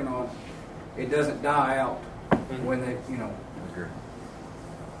he's working on, it doesn't die out when they, Okay.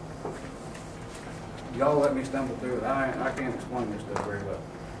 y'all let me stumble through it. I can't explain this stuff very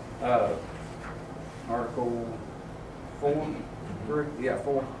well. Article 4, 3, yeah,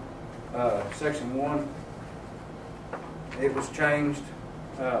 4, Section 1. It was changed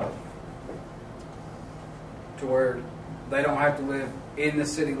to where they don't have to live in the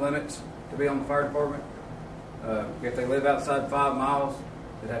city limits to be on the fire department. If they live outside 5 miles,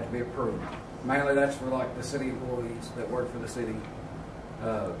 it'd have to be approved. Mainly that's for like the city employees that work for the city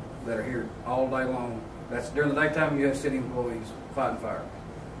that are here all day long. That's during the daytime you have city employees fighting fire.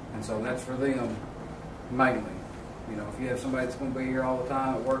 And so that's for them mainly. If you have somebody that's going to be here all the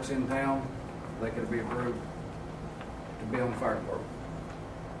time that works in town, they could be approved to be on the fire department.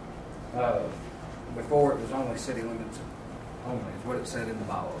 Before it was only city limits only, is what it said in the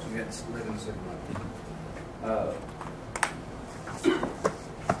bylaws. You had to live in the city limits.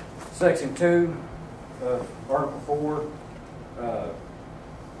 Section 2 of Article 4,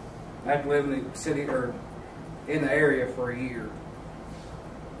 have to live in the city or in the area for a year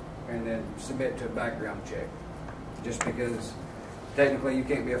and then submit to a background check. Just because technically you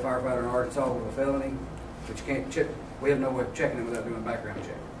can't be a firefighter in Arkansas with a felony, but you can't check. We have no way of checking it without doing a background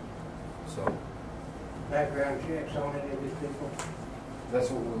check. So background checks on any of these people?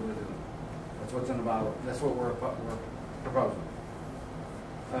 That's what we're doing. That's what's in the Bible. That's what we're proposing.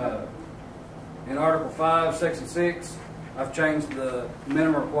 In Article 5, Section 6, I've changed the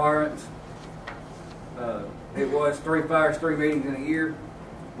minimum requirements. It was 3 fires, 3 meetings in a year.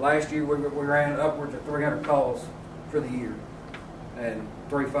 Last year we ran upwards of 300 calls for the year. And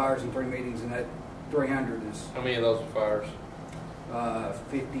 3 fires and 3 meetings, and that 300 is... How many of those are fires?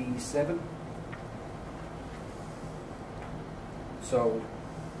 57. So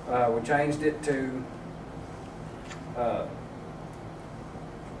we changed it to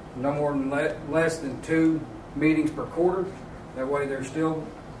no more than less than 2 meetings per quarter. That way they're still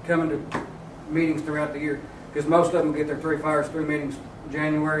coming to meetings throughout the year, because most of them get their 3 fires, 3 meetings in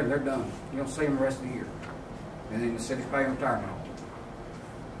January, and they're done. You don't see them the rest of the year. And then the city's paying retirement.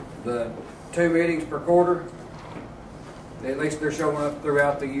 The 2 meetings per quarter, at least they're showing up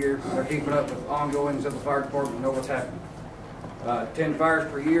throughout the year. They're keeping up with ongoings of the fire department, know what's happening. 10 fires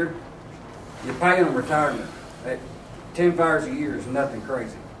per year, you're paying them retirement. 10 fires a year is nothing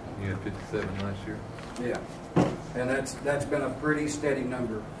crazy. You had 57 last year? Yeah. And that's been a pretty steady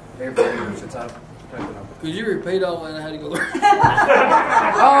number every year since I've taken over. Could you repeat all that? I had to go there.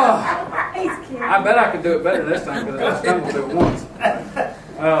 Oh, He's kidding. I bet I could do it better this time, because I stumbled to it once.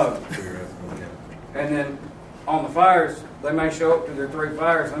 And then on the fires, they may show up to their 3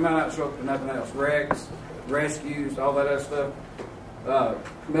 fires. They may not show up to nothing else. Wrecks, rescues, all that other stuff.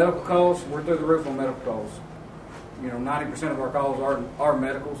 Medical calls, we're through the roof on medical calls. 90% of our calls are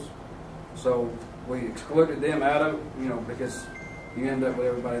medicals. So we excluded them out of it, because you end up with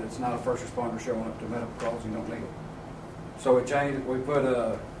everybody that's not a first responder showing up to medical calls. You don't need it. So we changed it. We put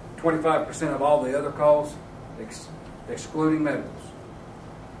 25% of all the other calls, excluding medicals.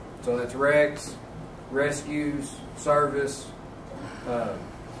 So that's wrecks, rescues, service,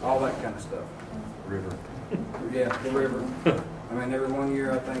 all that kind of stuff. River. Yeah, the river. I mean, there was one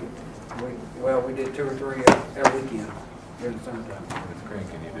year I think we did 2 or 3 every weekend during the summertime. Which green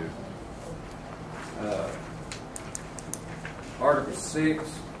can you do? Article 6,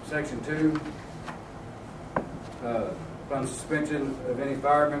 Section 2, upon suspension of any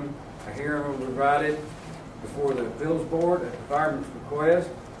fireman, a hearing will be provided before the appeals board at the fireman's request.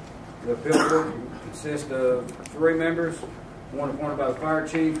 The appeal board consists of 3 members, 1 appointed by the fire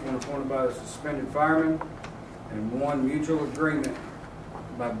chief, 1 appointed by the suspended fireman, and 1 mutual agreement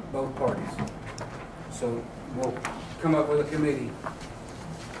by both parties. So we'll come up with a committee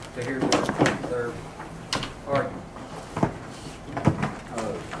to hear their argument.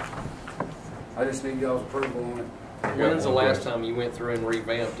 I just need y'all's approval on it. When's the last time you went through and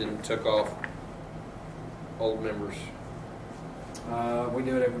revamped and took off old members? We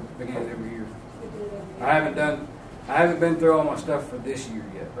do it at the beginning of every year. I haven't been through all my stuff for this year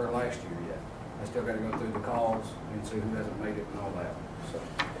yet, or last year yet. I still got to go through the calls and see who hasn't made it and all that. So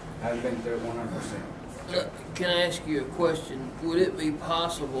I haven't been through it 100%. Can I ask you a question? Would it be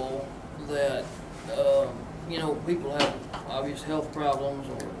possible that, people have obvious health problems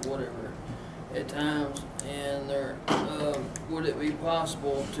or whatever at times, and would it be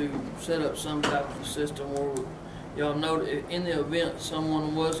possible to set up some type of a system where y'all know in the event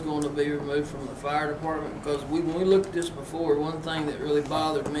someone was going to be removed from the fire department? Because when we looked at this before, one thing that really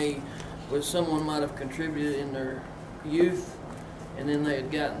bothered me was someone might have contributed in their youth, and then they had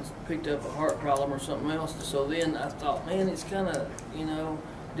picked up a heart problem or something else. So then I thought, man, it's kind of,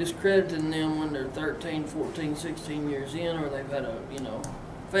 discrediting them when they're 13, 14, 16 years in, or they've had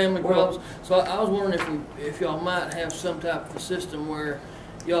family problems. So I was wondering if y'all might have some type of a system where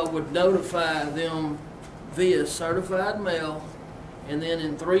y'all would notify them via certified mail, and then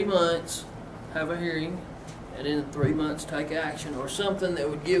in 3 months have a hearing, and in 3 months take action, or something that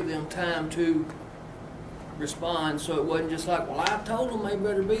would give them time to respond, so it wasn't just like, well, I told them they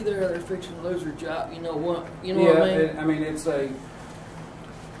better be there, they're fixing to lose their job. You know what I mean? I mean,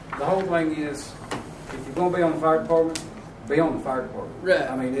 the whole thing is, if you're going to be on the fire department, be on the fire department. Right.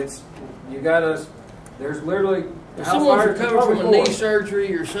 I mean, there's literally... If someone's recovered from a knee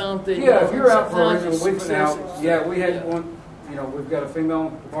surgery or something. Yeah, if you're out for a reason, we've been out. We had one, we've got a female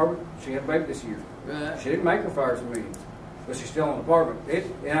in the department, she had a baby this year. Right. She didn't make her fires and meetings, but she's still in the department.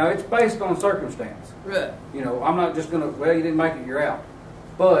 It's based on circumstance. Right. I'm not just going to, well, you didn't make it, you're out.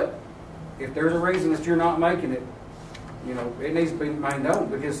 But if there's a reason that you're not making it, it needs to be made known,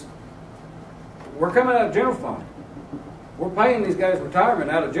 because we're coming out of general fund. We're paying these guys retirement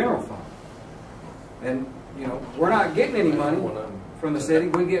out of general fund. And, we're not getting any money from the city.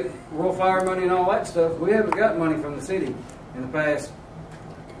 We get rural fire money and all that stuff. We haven't got money from the city in the past,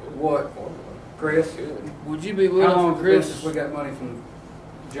 what, Chris? Would you be willing How long for Chris? since we got money from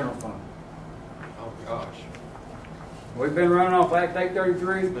general fund? gosh. We've been running off Act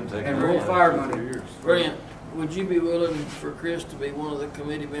 833 Been taking and a rural while, fire 2 money. years. Grant, would you be willing for Chris to be one of the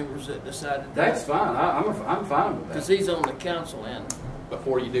committee members that decided that? That's fine. I'm fine with Because that. he's on the council and.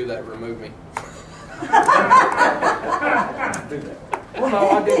 Before you do that, remove me. Do that. Well, no,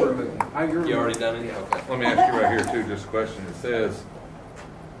 I did remove him. You already done it? Okay. Let me ask you right here too, just a question. It says,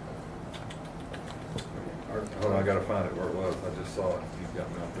 hold on, I gotta find it where it was. I just saw it. You got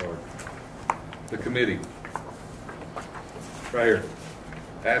me off guard. The committee. Right here.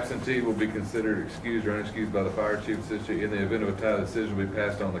 Absentee will be considered excused or unexcused by the fire chief in the event of a tie, the decision will be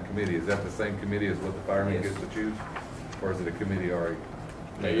passed on the committee. Is that the same committee as what the fireman Yes. gets to choose? Or is it a committee already?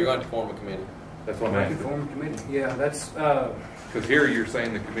 No, you're going to form a committee. That's what I'm I can asking. form a committee. Yeah, that's, Because here you're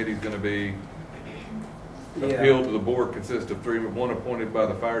saying the committee's gonna be yeah. appeal to the board consists of 3, one appointed by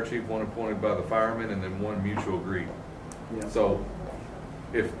the fire chief, one appointed by the fireman, and then one mutual agreed. Yeah. So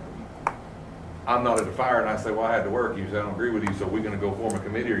if I'm not at the fire and I say, well, I had to work, you say, I don't agree with you, so we're gonna go form a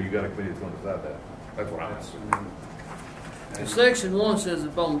committee, or you got a committee that's gonna decide that? That's what I'm asking. And Section 1 says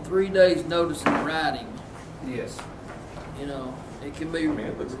if on 3 days' notice in writing, Yes. you know, it can be I mean,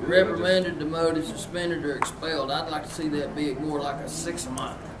 it looks good. reprimanded, demoted, suspended, or expelled. I'd like to see that be more like a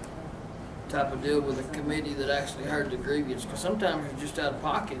 6-month type of deal with a committee that actually heard the grievance. Because sometimes you're just out of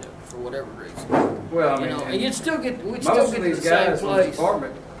pocket for whatever reason. Well, I You mean, know, and you'd still get, we'd most still of get to these the same guys in this place.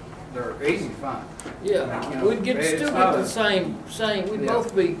 department, they're easy to find. Yeah, You know, we'd get it's still not get a- the same. We'd Yeah.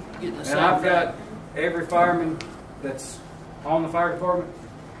 both be getting the same. And I've got thing. every fireman that's on the fire department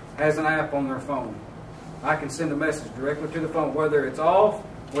has an app on their phone. I can send a message directly to the phone, whether it's off,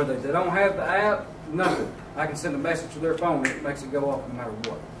 whether they don't have the app, nothing. I can send a message to their phone and it makes it go off no matter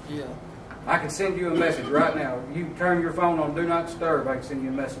what. Yeah. I can send you a message right now. You turn your phone on Do Not Disturb, I can send you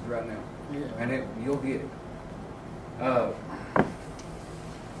a message right now. Yeah. And you'll get it.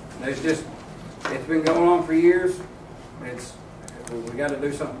 It's just, it's been going on for years. We got to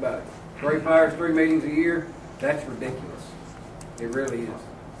do something about it. 3 fires, 3 meetings a year, that's ridiculous. It really is.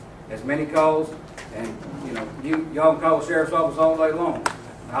 As many calls, and you know, y'all can call the sheriff's office all day long.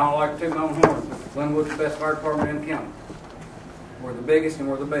 I don't like to toot my own horn. Glenwood's the best fire department in the county. We're the biggest and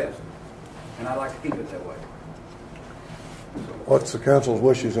we're the best. And I like to keep it that way. What's the council's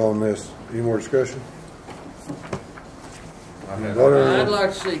wishes on this? Any more discussion? I'd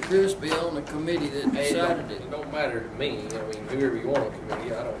like to see Chris be on the committee that Hey, decided it it. don't matter to me. I mean, whoever you want on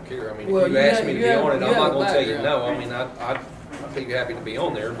committee, I don't care. I mean, Well, if you you ask have- me to you be have- on it, you I'm have not a going to tell you no. background. I mean, I'd be happy to be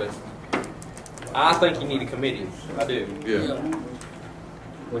on there, but I think you need a committee. I do. Yeah.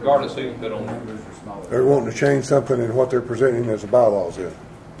 Regardless who you put on there. They're wanting to change something in what they're presenting as the bylaws is.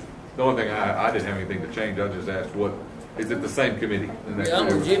 The only thing, I didn't have anything to change. I just asked is it the same committee? And that's Yeah, I'm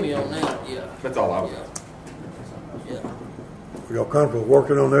it. with Jimmy on that. Yeah. That's all I was. Yeah. Are y'all comfortable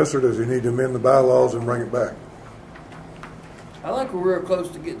working on this, or does he need to amend the bylaws and bring it back? I think we're real close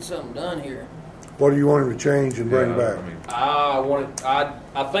to getting something done here. What do you want him to change and bring Yeah, back? I mean,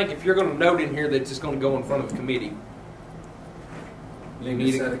 I think if you're going to note in here that it's just going to go in front of a committee, we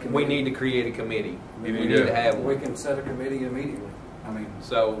need to create a committee. We need to have We one. can set a committee immediately. I mean,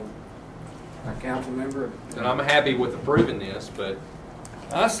 So, a council member. and I'm happy with approving this, but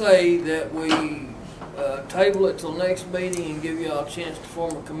I say that we table it till next meeting and give y'all a chance to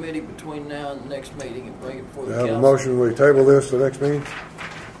form a committee between now and the next meeting and bring it before the Have a council. motion, we table this to the next meeting?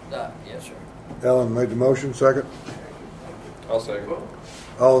 Yes, sir. Ellen made the motion, second. I'll say.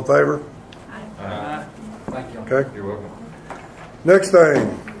 All in favor? Thank you. Okay. you're welcome. Next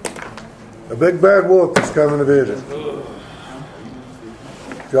thing, a big bad wolf is coming to visit.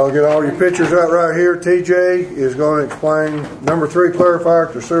 If y'all get all your pictures out right here, TJ is going to explain number 3 clarifier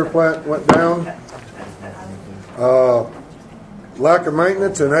at the sewer plant went down. Lack of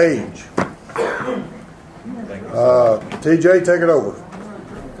maintenance and age. TJ, take it over.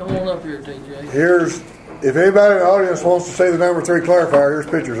 Come on up here, TJ. If anybody in the audience wants to see the number 3 clarifier, here's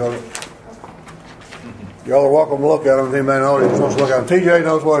pictures of it. Y'all are welcome to look at them. If anybody in the audience wants to look at them. TJ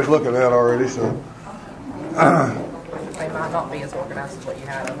knows what he's looking at already, so. They might not be as organized as what you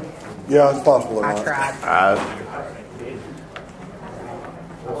had them. Yeah, it's possible. I tried.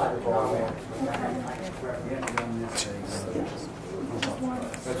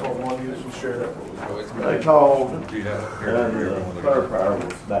 That's what one used to share that with. They called, Do you have and the clarifier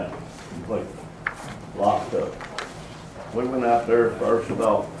was down, completely locked up. We went out there first,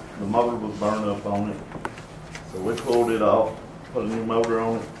 thought the motor was burned up on it, so we pulled it off, put a new motor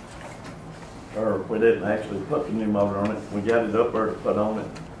on it. Or we didn't actually put the new motor on it, we got it up there to put on it,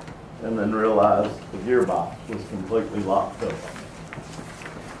 and then realized the gearbox was completely locked up.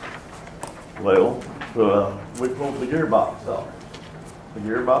 Well, we pulled the gearbox off. The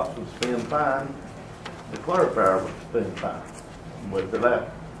gearbox would spin fine the clarifier was spinning fine with it out.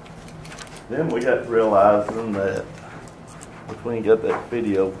 Then we got to realizing that, which when you got that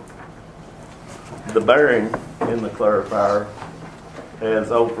video, the bearing in the clarifier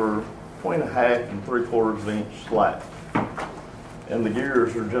has over between 1/2 and 3/4 inch slack. And the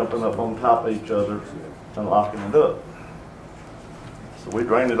gears are jumping up on top of each other and locking it up. So we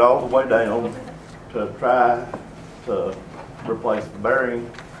drained it all the way down to try to replace the bearing.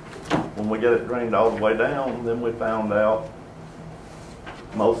 When we get it drained all the way down, then we found out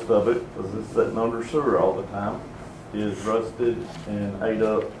most of it, because it's sitting under sewer all the time, is rusted and ate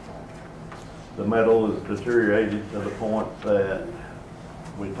up. The metal is deteriorated to the point that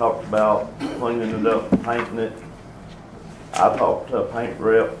we talked about cleaning it up and painting it. I talked to a paint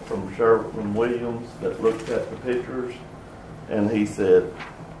rep from Sherwin-Williams that looked at the pictures, and he said,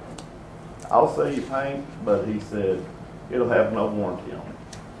 I'll sell you paint, but he said, it'll have no warranty on it.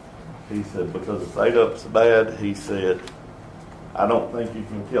 He said, because it's ate up so bad, he said, I don't think you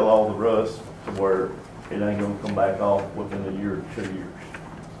can kill all the rust to where it ain't gonna come back off within a year or 2 years.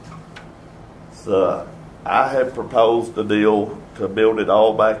 So I had proposed a deal to build it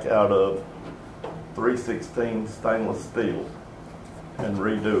all back out of 3/16 stainless steel and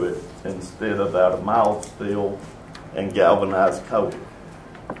redo it instead of out of mild steel and galvanized coating.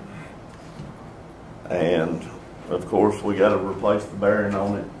 And of course we got to replace the bearing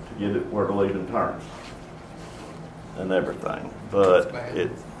on it to get it where the leading turns and everything. But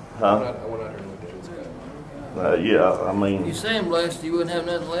it, huh? Yeah, I mean, You sandblasted, you wouldn't have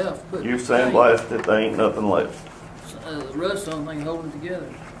nothing left. you sandblasted, there ain't nothing left. The rust on thing holding it together.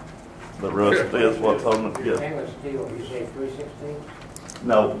 The rust is what's holding it together. Stainless steel, you say 316?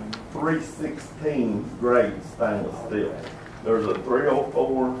 No, 316 grade stainless steel. There's a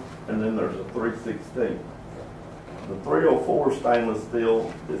 304 and then there's a 316. The 304 stainless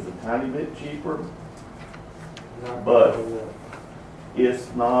steel is a tiny bit cheaper, but it's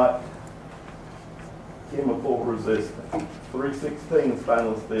not chemical resistant. 316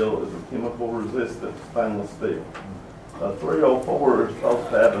 stainless steel is a chemical resistant stainless steel. A 304 is supposed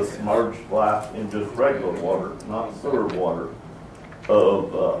to have a submerged life in just regular water, not sewer water,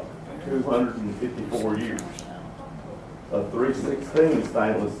 of 254 years. A 316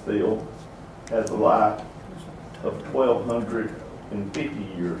 stainless steel has a life of 1,250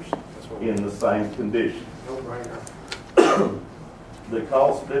 years in the same condition. No brainer. The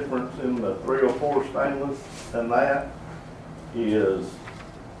cost difference in the 304 stainless and that is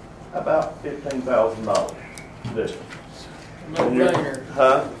about $15,000 difference. No-brainer.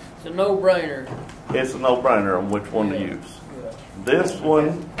 Huh? It's a no-brainer. It's a no-brainer on which one to use. This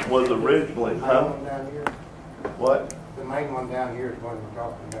one was originally, huh? One down here, What? the main one down here is what we're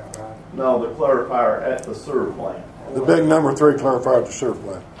talking about, right? No, the clarifier at the sewer plant. The big number 3 clarifier at the sewer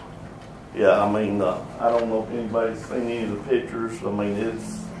plant. Yeah, I mean, I don't know if anybody's seen any of the pictures. I mean,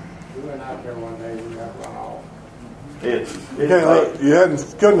 it's We went out there one day, we got run off. it's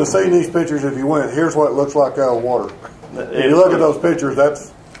Couldn't have seen these pictures if you went. Here's what it looks like out of water. If you look at those pictures,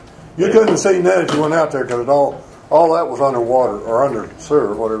 you couldn't have seen that if you went out there, because all that was underwater or under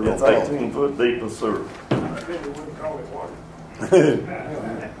sewer, whatever It's 18 foot deep of sewer. I bet they wouldn't call it water. You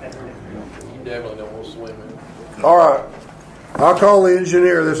definitely don't want to swim in it. All right. I'll call the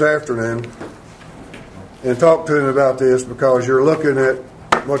engineer this afternoon and talk to him about this, because you're looking at,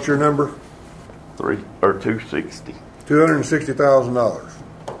 what's your number? 260. $260,000.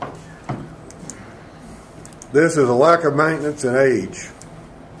 This is a lack of maintenance and age.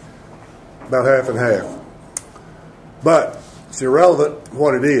 About half and half. But it's irrelevant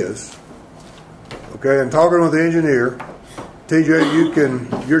what it is. Okay, and talking with the engineer,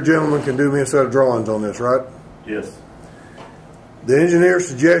 TJ, your gentleman can do me a set of drawings on this, right? Yes. The engineer's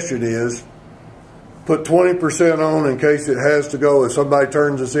suggestion is put 20% on in case it has to go, if somebody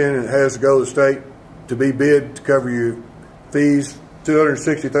turns this in and it has to go to the state to be bid to cover your fees,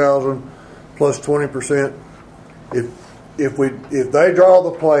 $260,000 plus 20%. If they draw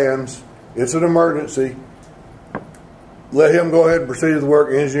the plans, it's an emergency, let him go ahead and proceed with the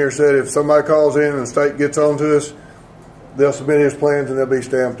work. The engineer said if somebody calls in and the state gets on to us, they'll submit his plans and they'll be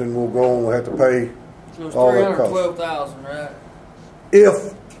stamped, and we'll go and we'll have to pay So it's all that cost. $312,000, right?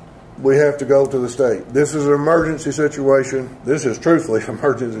 If we have to go to the state. This is an emergency situation. This is truthfully an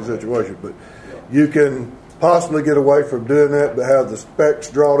emergency situation, but you can possibly get away from doing that, but have the specs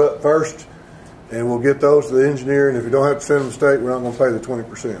drawn up first, and we'll get those to the engineer, and if you don't have to send them to the state, we're not going to pay the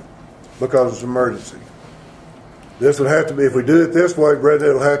 20% because it's an emergency. This would have to be, if we do it this way, Brett,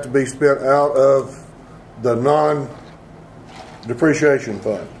 it'll have to be spent out of the non-depreciation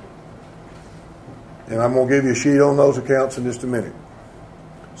fund. And I'm going to give you a sheet on those accounts in just a minute.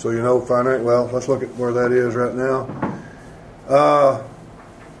 So you know, well, let's look at where that is right now.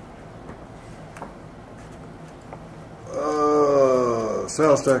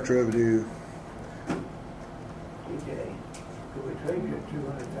 Sales tax revenue. TJ, could we trade you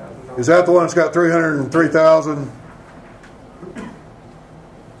 $200,000? Is that the one that's got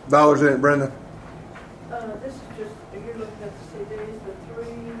 $303,000 in it, Brenda? This is just, you're looking at the CDs, the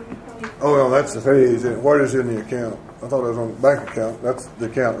 320. Oh, no, that's the fees. What is in the account? I thought it was on the bank account. That's the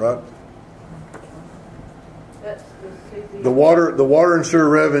account, right? That's the CD. The water and sewer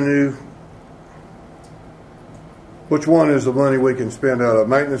revenue. Which one is the money we can spend out of?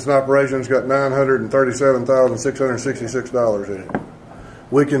 Maintenance and operations got $937,666 in it.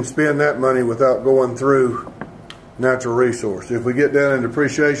 We can spend that money without going through natural resource. If we get down in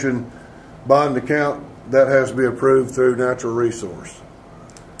depreciation bond account, that has to be approved through natural resource.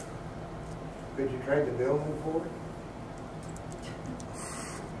 Could you trade the building for it?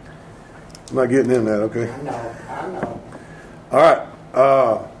 I'm not getting in that, okay? I know. All right.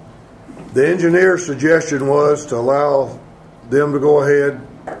 The engineer's suggestion was to allow them to go ahead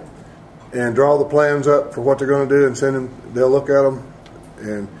and draw the plans up for what they're going to do and send them. They'll look at them,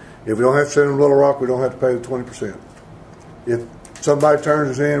 and if we don't have to send them to Little Rock, we don't have to pay the 20%. If somebody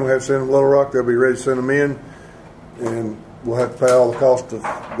turns us in, we have to send them to Little Rock. They'll be ready to send them in, and we'll have to pay all the cost of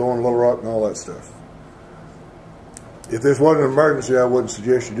going to Little Rock and all that stuff. If this wasn't an emergency, I wouldn't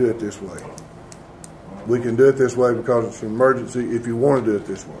suggest you do it this way. We can do it this way because it's an emergency if you want to do it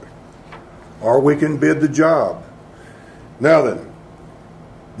this way. Or we can bid the job. Now then,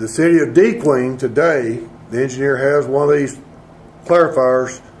 the city of DeQueen today, the engineer has one of these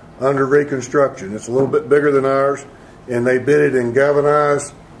clarifiers under reconstruction. It's a little bit bigger than ours, and they bid it in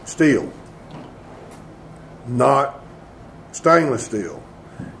galvanized steel, not stainless steel.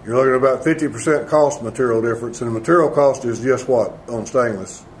 You're looking at about 50% cost material difference, and the material cost is just what on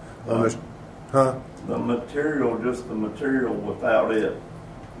stainless? On this, huh? The material, just the material without it,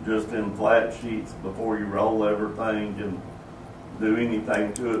 just in flat sheets before you roll everything and do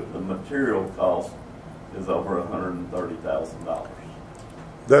anything to it, the material cost is over $130,000.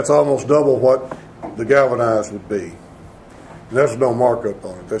 That's almost double what the galvanized would be. And that's no markup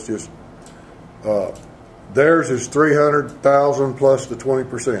on it. That's just theirs is $300,000 plus the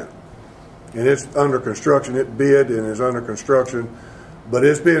 20%, and it's under construction. It bid and is under construction, but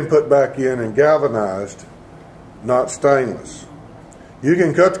it's being put back in and galvanized, not stainless. You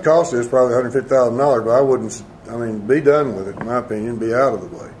can cut the cost of this probably $150,000, but I wouldn't. I mean, be done with it, in my opinion. Be out of the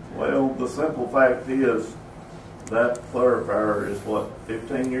way. Well, the simple fact is that clarifier is what,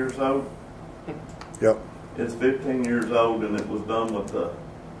 15 years old? Yep. It's 15 years old, and it was done with the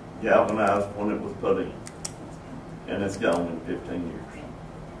galvanized when it was put in, and it's gone in 15 years.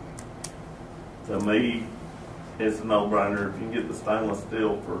 To me, it's a no-brainer. If you can get the stainless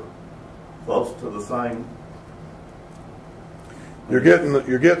steel for close to the same. You're getting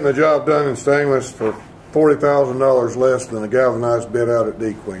the job done in stainless for $40,000 less than a galvanized bid out at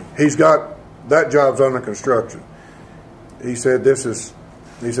DeQueen. He's got that job's under construction. He said this is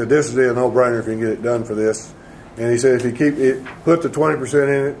a no-brainer if you can get it done for this. And he said if you keep it, put the 20%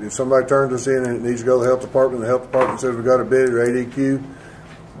 in it. If somebody turns us in and it needs to go to the health department says we got a bid or ADQ,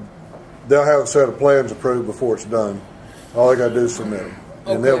 they'll have a set of plans approved before it's done. All they got to do is submit them,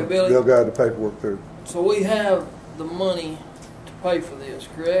 and Okay, Billy, they'll guide the paperwork through. So we have the money to pay for this,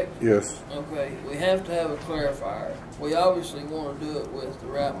 correct? Yes. Okay, we have to have a clarifier. We obviously want to do it with the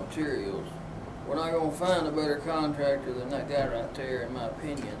right materials. We're not going to find a better contractor than that guy right there, in my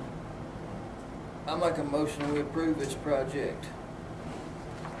opinion. I make a motion we approve this project.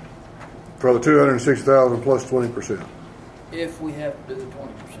 For the $260,000 plus 20%. If we have to do the 20%.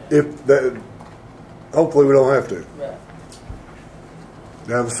 If that, hopefully we don't have to. Right.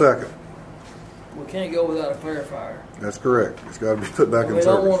 Have a second. We can't go without a clarifier. That's correct. It's got to be put back in We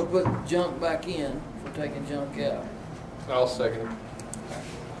don't service. want to put junk back in for taking junk out. I'll second it.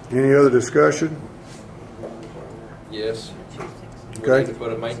 Any other discussion? Yes. We Okay. need to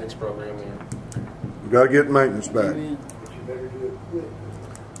put a maintenance program in. We've got to get maintenance back. Amen. But you better do it quick.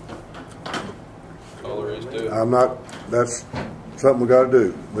 That's all there is to it. That's something we got to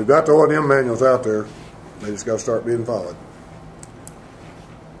do. We've got the O&M manuals out there. They just got to start being followed.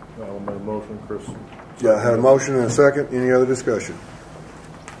 I'll make a motion, Chris. Yeah, I had a motion and a second. Any other discussion?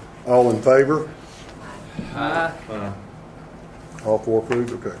 All in favor? Aye. All four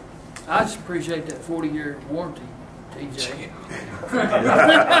approved? Okay. I just appreciate that 40-year warranty, TJ.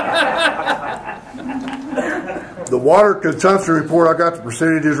 The water consumption report, I got the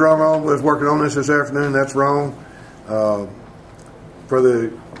percentages wrong on. I was working on this afternoon. That's wrong. For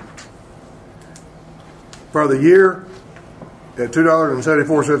the year, at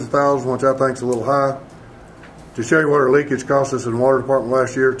 $2.74 a thousand, which I think is a little high. To show you what our leakage cost us in the water department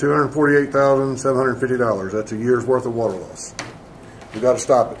last year, $248,750. That's a year's worth of water loss. We've got to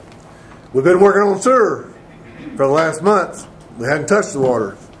stop it. We've been working on sewer for the last month. We hadn't touched the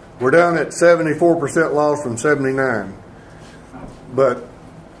water. We're down at 74% loss from 79. But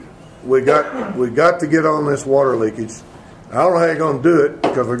we got to get on this water leakage. I don't know how you're going to do it,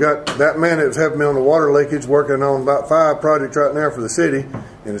 because we got that man that's helping me on the water leakage working on about 5 projects right now for the city,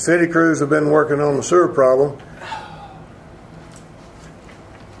 and the city crews have been working on the sewer problem.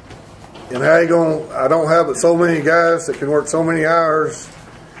 And how you going? I don't have but so many guys that can work so many hours,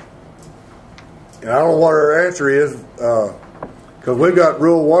 and I don't know what our answer is, because we've got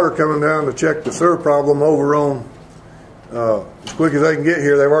rural water coming down to check the sewer problem over on as quick as they can get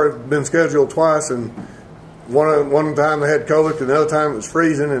here. They've already been scheduled twice, and one time they had COVID, and the other time it was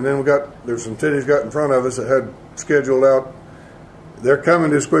freezing, and then there's some cities got in front of us that had scheduled out. They're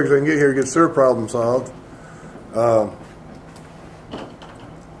coming as quick as they can get here to get the sewer problem solved.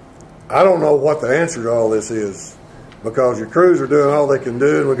 I don't know what the answer to all this is, because your crews are doing all they can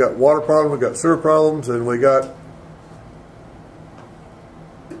do, and we got water problems, we got sewer problems, and we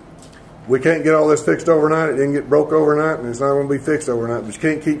can't get all this fixed overnight. It didn't get broke overnight, and it's not going to be fixed overnight. But you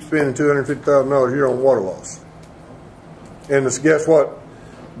can't keep spending $250,000 a year on water loss. And guess what?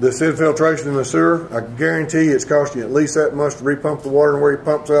 This infiltration in the sewer, I guarantee you it's costing you at least that much to repump the water and where he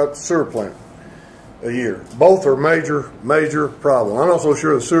pumps out the sewer plant a year. Both are major problem. I'm not so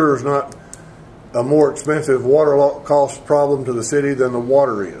sure the sewer is not a more expensive water cost problem to the city than the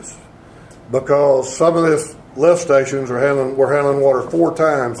water is, because some of this lift stations we're handling water 4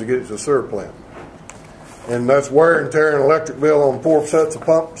 times to get it to the sewer plant, and that's wear and tear and electric bill on 4 sets of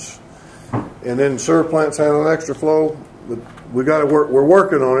pumps, and then the sewer plant's handling extra flow. But we got to work. We're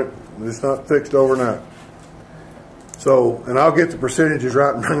working on it. It's not fixed overnight. So, and I'll get the percentages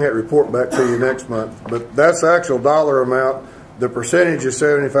right and bring that report back to you next month. But that's the actual dollar amount. The percentage is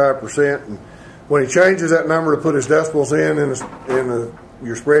 75%. And when he changes that number to put his decimals in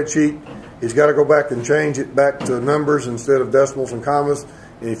your spreadsheet, he's got to go back and change it back to numbers instead of decimals and commas.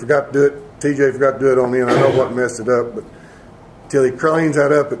 And he forgot to do it. TJ forgot to do it on me, and I know what messed it up. But till he cleans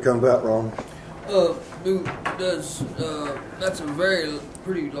that up, it comes out wrong. That's a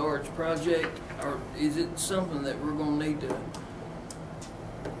pretty large project, or is it something that we're going to need to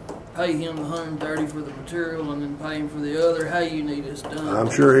pay him $130 for the material and then pay him for the other? How you need this done? I'm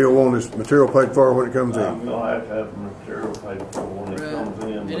sure he'll want his material paid for when it comes in. I'm going to have the material paid for when it comes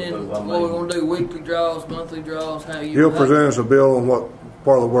in. And then what we're going to do, weekly draws, monthly draws, He'll present us a bill on what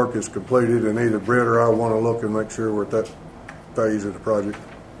part of the work is completed, and either Brett or I want to look and make sure we're at that phase of the project.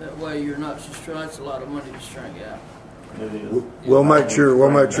 That way you're not just trying, it's a lot of money to string out. We'll make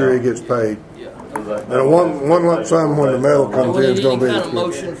sure he gets paid. Yeah. And one lump sum when the metal comes in is going to be. Any kind of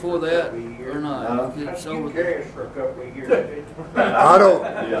motion for that or not? It's over there. For a couple of years. I don't.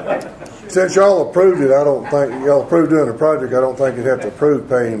 Since y'all approved it, I don't think y'all approved doing a project. I don't think you'd have to approve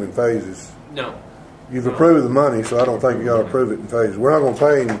paying him in phases. No. You've approved the money, so I don't think you got to approve it in phases. We're not going to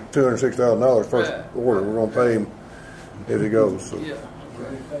pay him $206,000 first order. We're going to pay him as he goes. So. Yeah.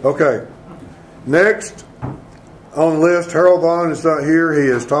 Okay. Next on the list, Harold Vaughn is not here. He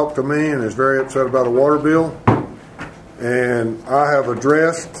has talked to me and is very upset about a water bill. And I have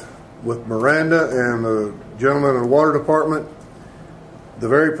addressed with Miranda and the gentleman in the water department the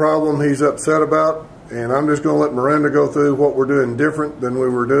very problem he's upset about. And I'm just going to let Miranda go through what we're doing different than we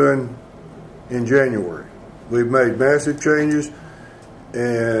were doing in January. We've made massive changes,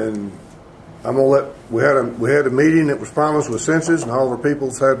 and I'm gonna let. We had a meeting that was promised with census, and all of our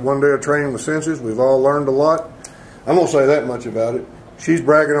people's had 1 day of training with census. We've all learned a lot. I'm gonna say that much about it. She's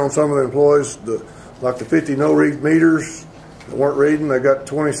bragging on some of the employees, like the 50 no-read meters that weren't reading. They got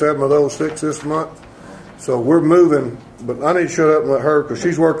 27 of those fixed this month. So we're moving, but I need to shut up and let her, because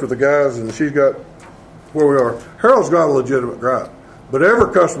she's worked with the guys and she's got where we are. Harold's got a legitimate gripe, but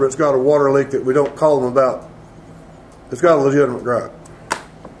every customer that's got a water leak that we don't call them about, it's got a legitimate gripe.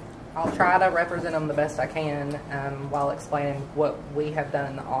 I'll try to represent them the best I can while explaining what we have done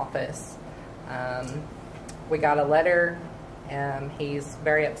in the office. We got a letter. He's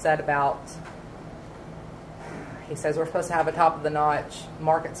very upset about. He says we're supposed to have a top-of-the-notch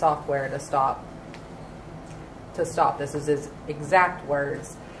market software to stop. This is his exact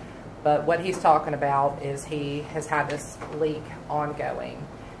words. But what he's talking about is he has had this leak ongoing,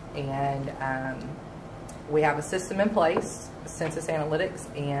 and we have a system in place, Census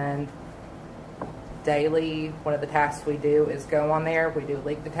Analytics, and daily one of the tasks we do is go on there. We do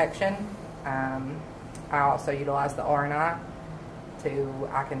leak detection. I also utilize the RNI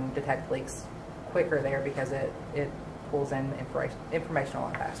I can detect leaks quicker there because it pulls in information a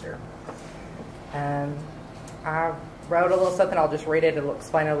lot faster. I wrote a little something. I'll just read it. It'll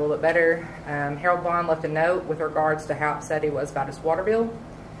explain it a little bit better. Harold Vaughn left a note with regards to how upset he was about his water bill.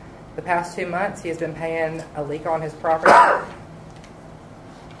 The past 2 months, he has been paying a leak on his property.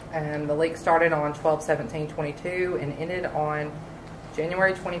 And the leak started on 12/17/22 and ended on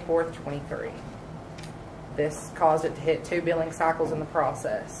January 24th, 23. This caused it to hit 2 billing cycles in the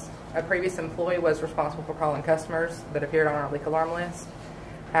process. A previous employee was responsible for calling customers that appeared on our leak alarm list.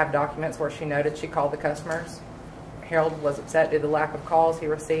 I have documents where she noted she called the customers. Harold was upset due to the lack of calls he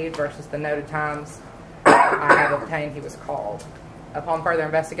received versus the noted times I have obtained he was called. Upon further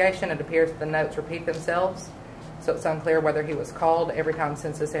investigation, it appears that the notes repeat themselves, so it's unclear whether he was called every time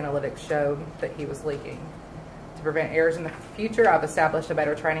census analytics showed that he was leaking. To prevent errors in the future, I've established a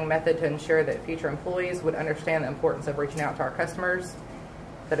better training method to ensure that future employees would understand the importance of reaching out to our customers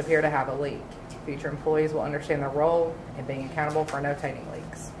that appear to have a leak. Future employees will understand their role in being accountable for notating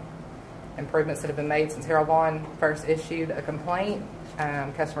leaks. Improvements that have been made since Harold Vaughn first issued a complaint.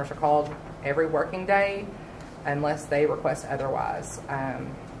 Customers are called every working day unless they request otherwise.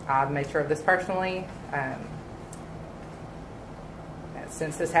 I've made sure of this personally.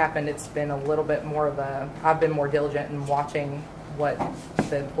 Since this happened, it's been a little bit more of a, I've been more diligent in watching what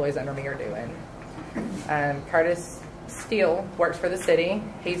the employees under me are doing. Curtis Steele works for the city.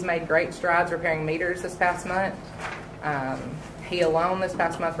 He's made great strides repairing meters this past month. He alone this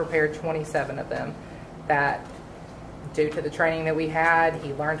past month repaired 27 of them. That, due to the training that we had,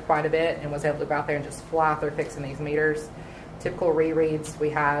 he learned quite a bit and was able to go out there and just fly through fixing these meters. Typical rereads, we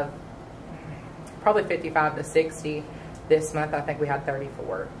have probably 55 to 60. This month, I think we had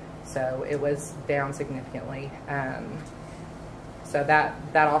 34. So it was down significantly. So that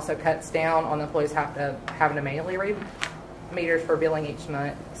also cuts down on the employees having to manually read meters for billing each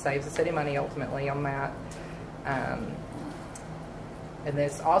month. Saves the city money ultimately on that. And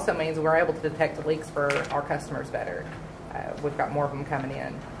this also means we're able to detect leaks for our customers better. We've got more of them coming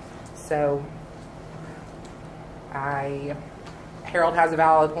in. So Harold has a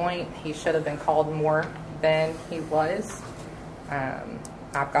valid point. He should have been called more than he was.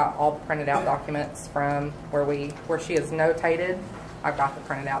 I've got all the printed out documents from where she has notated. I've got the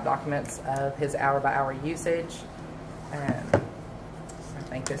printed out documents of his hour by hour usage. I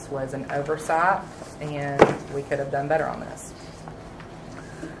think this was an oversight and we could have done better on this.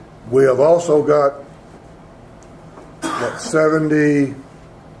 We have also got 70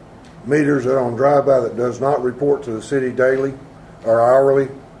 meters that are on drive-by that does not report to the city daily or hourly.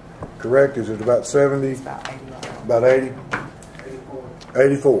 Correct? Is it about 70? It's about 80. About 80?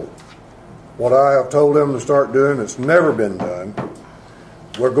 84. What I have told them to start doing, it's never been done.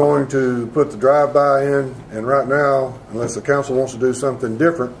 We're going to put the drive-by in, and right now, unless the council wants to do something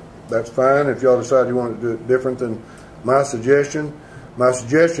different, that's fine. If y'all decide you want to do it different than my suggestion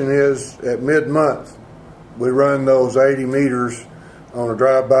is at mid-month, we run those 80 meters on a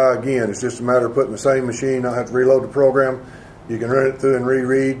drive-by again. It's just a matter of putting the same machine. I'll have to reload the program. You can run it through and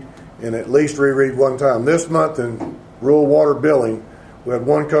reread, and at least reread one time. This month in rural water billing, we had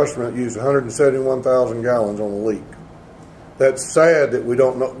one customer that used 171,000 gallons on a leak. That's sad that we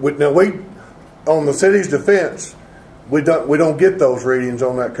don't know. Now, on the city's defense, we don't get those readings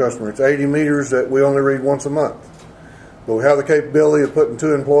on that customer. It's 80 meters that we only read once a month. But we have the capability of putting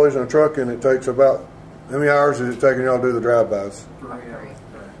 2 employees in a truck, and it takes about, how many hours is it taking y'all to do the drive-bys? 3 hours.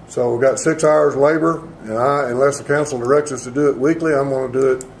 So we've got 6 hours labor, and unless the council directs us to do it weekly, I'm going to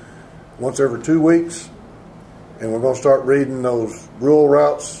do it once every 2 weeks. And we're going to start reading those rural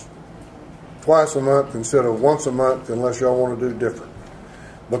routes twice a month instead of once a month, unless y'all want to do different.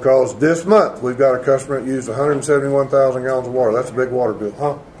 Because this month, we've got a customer that used 171,000 gallons of water. That's a big water bill,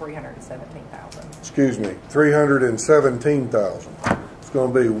 huh? 317,000. Excuse me, 317,000. It's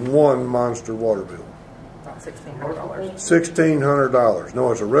going to be one monster water bill. About $1,600. $1,600.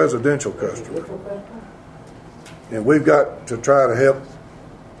 No, it's a residential customer. And we've got to try to help.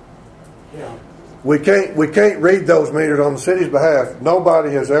 We can't read those meters on the city's behalf.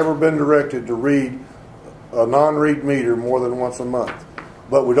 Nobody has ever been directed to read a non-read meter more than once a month.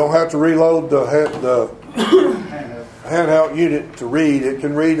 But we don't have to reload the handheld unit to read. It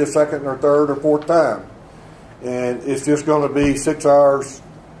can read a second or third or fourth time. And it's just going to be 6 hours,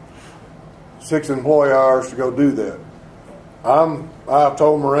 6 employee hours to go do that. I've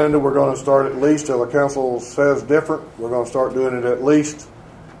told Miranda we're going to start at least till the council says different. We're going to start doing it at least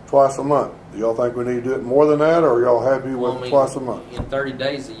twice a month. Do y'all think we need to do it more than that, or are y'all happy with twice a month? In 30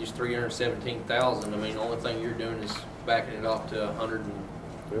 days, they used 317,000. I mean, the only thing you're doing is backing it off to 100.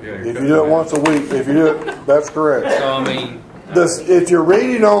 If you do it once a week, if you do it, that's correct. So I mean, if you're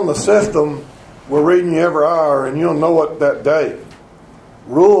reading on the system, we're reading you every hour, and you'll know it that day.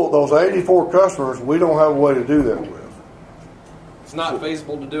 Those 84 customers, we don't have a way to do that with. It's not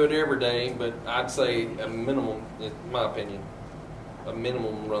feasible to do it every day, but I'd say a minimum, in my opinion, a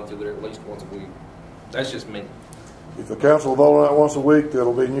minimum run through there at least once a week. That's just me. If the council vote on that once a week,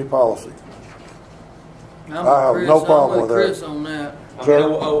 that'll be new policy. I have no problem with that. Chris on that. I mean,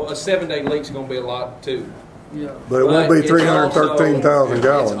 a 7-day leak's going to be a lot too. Yeah. But it won't be it's 313,000 also-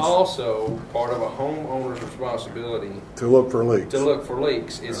 gallons. It's also part of a homeowner's responsibility To look for leaks. to look for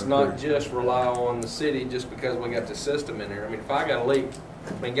leaks. It's not just rely on the city just because we got the system in there. I mean, if I got a leak,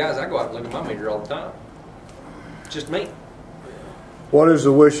 I mean, guys, I go out and look at my meter all the time. It's just me. What is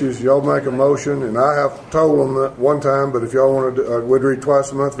the wishes? Y'all make a motion, and I have told them that one time, but if y'all want to, we'd read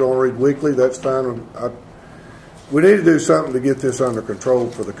twice a month, if y'all want to read weekly, that's fine. We need to do something to get this under control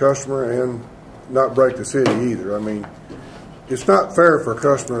for the customer and not break the city either. I mean, it's not fair for a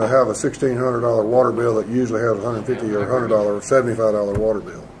customer to have a $1,600 water bill that usually has $150 or $100 or $75 water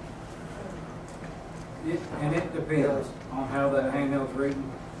bill. And it depends on how that handheld's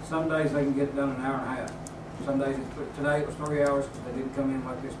reading. Some days they can get it done in an hour and a half. Some days, today it was 3 hours because they didn't come in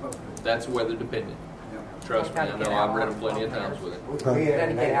like they're supposed to. That's weather dependent. Trust me, I know. I've read them plenty of times with it. We had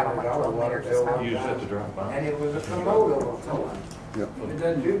Gotta get out on my $800 water kilometers bill this one You just have to time, drive by. and it was a Komodo of someone. Yep. It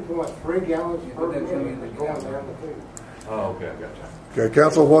doesn't do 2.3 gallons Yeah, per but that's minute gonna be was the going gallon. down the tube. Oh, okay, I gotcha. Okay,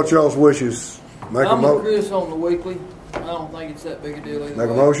 council, what's y'all's wishes? Make a I'm with motion. Chris on the weekly. I don't think it's that big a deal either Make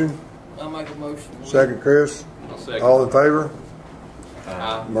a way. motion. I'll make a motion. Second, Chris. I'll second. All in favor?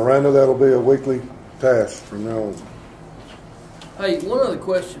 Aye. Miranda, that'll be a weekly task from now on. Hey, one other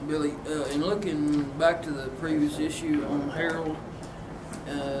question, Billy. In looking back to the previous issue on Harold,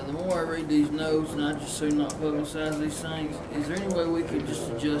 the more I read these notes, and I just soon not publicize these things, is there any way we could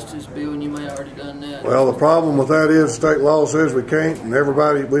just adjust this bill, and you may have already done that? Well, the problem with that is state law says we can't, and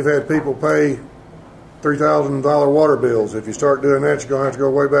everybody, we've had people pay $3,000 water bills. If you start doing that, you're going to have to go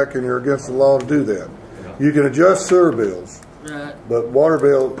way back, and you're against the law to do that. You can adjust sewer bills, Right. but water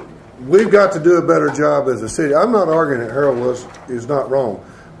bill, we've got to do a better job as a city. I'm not arguing that Harold is not wrong,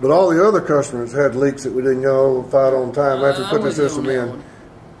 but all the other customers had leaks that we didn't go fight on time after we put the system in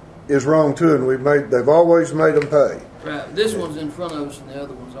is wrong too, and they've always made them pay. Right. This one's in front of us, and the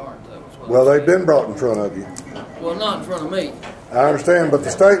other ones aren't, though. is what Well, I'm they've been brought in front of you. saying. Well, not in front of me. I understand, but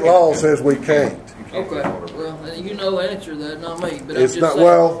the state law says we can't. Okay. Well, you know the answer to that, not me. But It's I'm just not, saying,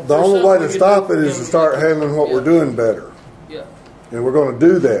 well, the there's only way something to we can stop do it for is to them start handling what we're doing better. Yeah. And we're going to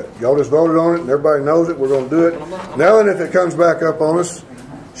do that. Y'all just voted on it, and everybody knows it. We're going to do it. Now, and if it comes back up on us,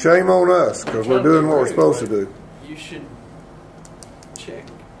 shame on us, because we're doing what we're supposed to do. You should check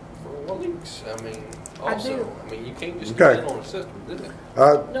for leaks. I mean, I also, do. I mean, you can't just Okay. depend on the system, do it?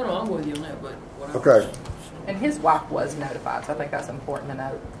 No, I'm with you on that, but what I Okay. And his wife was notified, so I think that's important to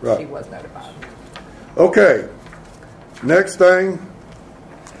note. Right. She was notified. Okay. Next thing,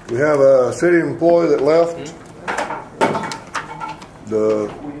 we have a city employee that left.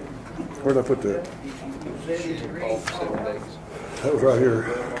 Where'd I put that? All for 7 days. That was right here.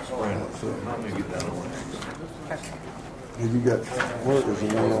 Let me get down on one. Have you got, where is the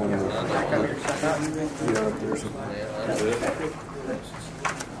one on the? Yeah, up there.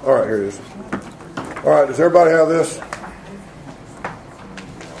 All right, here it is. All right, does everybody have this?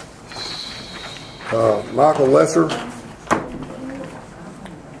 Michael Lesser.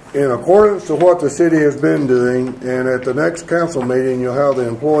 In accordance to what the city has been doing, and at the next council meeting, you'll have the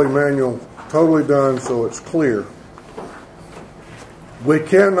employee manual totally done so it's clear. We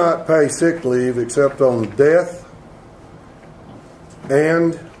cannot pay sick leave except on death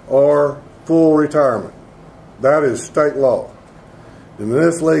and or full retirement. That is state law. The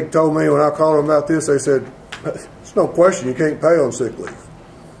Municipal League told me when I called them about this, they said, "It's no question you can't pay on sick leave." I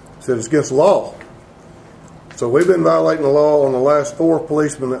said, "It's against the law." So we've been violating the law on the last 4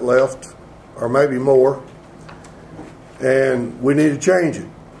 policemen that left, or maybe more, and we need to change it.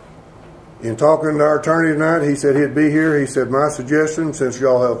 In talking to our attorney tonight, he said he'd be here. He said, my suggestion, since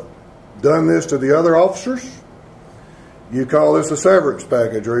y'all have done this to the other officers, you call this a severance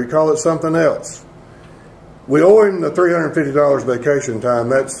package, or you call it something else. We owe him the $350 vacation time.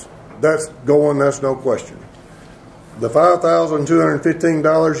 That's going, that's no question. The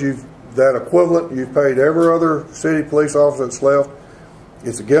 $5,215 that equivalent you've paid every other city police officer that's left.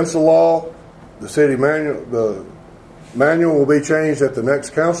 It's against the law. The city manual, the manual will be changed at the next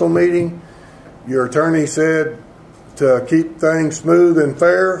council meeting. Your attorney said to keep things smooth and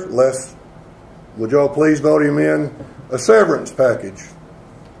fair, would y'all please vote him in a severance package?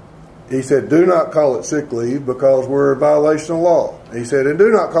 He said, do not call it sick leave because we're in violation of law. He said, and do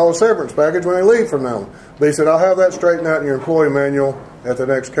not call a severance package when they leave from now on. But he said, I'll have that straightened out in your employee manual at the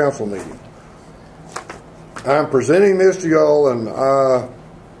next council meeting. I'm presenting this to y'all, and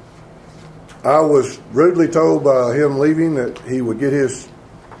I was rudely told by him leaving that he would get his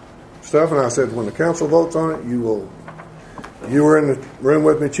stuff, and I said, when the council votes on it, you were in the room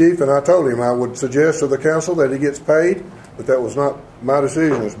with me, Chief, and I told him I would suggest to the council that he gets paid, but that was not my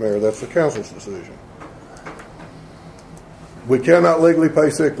decision as mayor. That's the council's decision. We cannot legally pay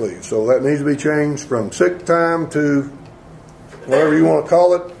sick leave, so that needs to be changed from sick time to whatever you want to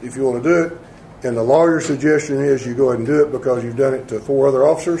call it, if you want to do it. And the lawyer's suggestion is you go ahead and do it because you've done it to 4 other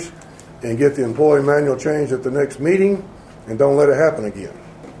officers, and get the employee manual changed at the next meeting, and don't let it happen again.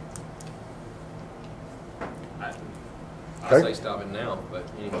 I say stop it now, but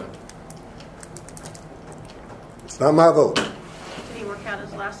anyway. It's not my vote. Did he work out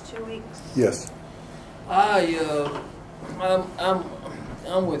his last 2 weeks? Yes. I'm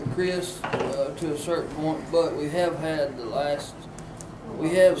with Chris to a certain point, but we have had we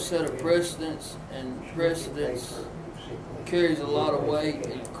have set a precedence, and precedence carries a lot of weight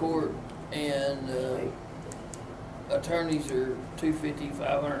in court, and attorneys are $250,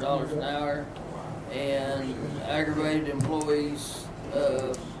 $500 an hour, and aggravated employees,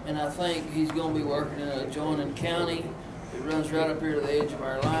 and I think he's going to be working in a adjoining county. It runs right up here to the edge of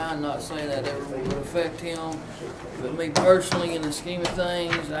our line. Not saying that ever would affect him, but me personally, in the scheme of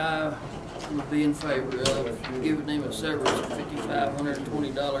things, I would be in favor of giving him a severance of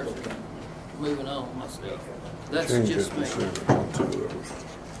 $5,520 and moving on myself. That's Change just it me.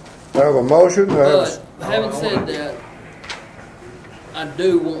 I have a motion. But having said that, I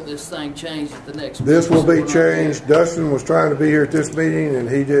do want this thing changed at the next meeting. This will be changed. Dustin was trying to be here at this meeting, and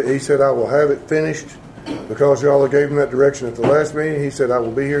he said, I will have it finished because y'all gave him that direction at the last meeting. He said, I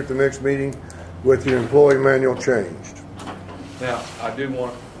will be here at the next meeting with your employee manual changed. Now,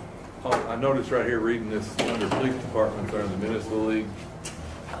 I noticed right here reading this under police departments under the municipal league.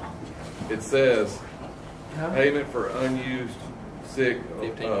 It says payment for unused sick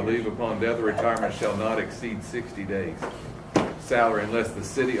leave upon death or retirement shall not exceed 60 days salary unless the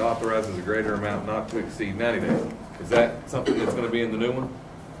city authorizes a greater amount not to exceed 90 days. Is that something that's going to be in the new one?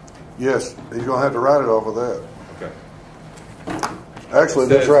 Yes, he's going to have to write it off of that. Okay. Actually,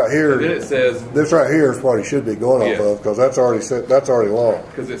 this right here. Then it says this right here is what he should be going off of because that's already set. That's already law.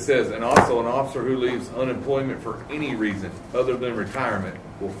 Because it says, and also an officer who leaves unemployment for any reason other than retirement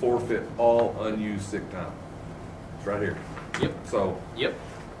will forfeit all unused sick time. It's right here. Yep. So. Yep.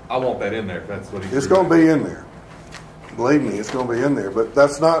 I want that in there if that's what he's. It's going to be in there. Believe me, it's going to be in there. But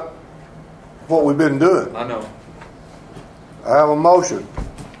that's not what we've been doing. I know. I have a motion.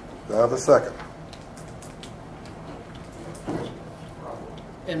 Do I have a second?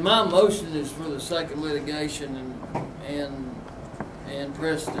 And my motion is for the sake of litigation and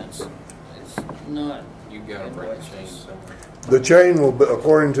precedence. It's not. You got to bring a change somewhere. The chain will be,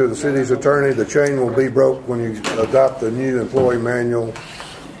 according to the city's attorney, the chain will be broke when you adopt the new employee manual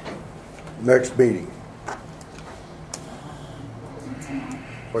next meeting.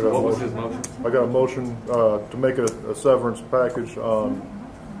 What was his motion? I got a motion to make a severance package on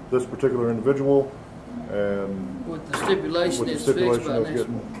this particular individual, and with the stipulation, it's fixed by next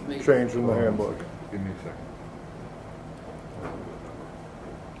meeting. Changed in the handbook. Give me a second.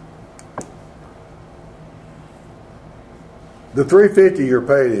 The $350 you're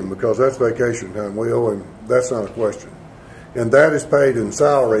paid him because that's vacation time. We owe him. That's not a question, and that is paid in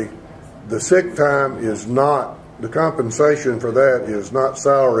salary. The sick time is not. The compensation for that is not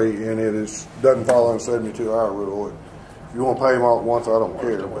salary, and it doesn't follow the 72-hour rule. If you want to pay them all at once, I don't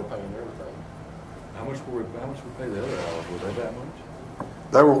care. But How much we pay the other hours? Were they that much?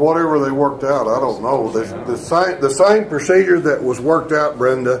 they were whatever they worked out. I don't know. The same procedure that was worked out,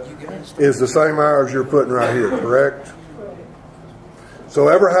 Brenda, is the same hours you're putting right here, correct? So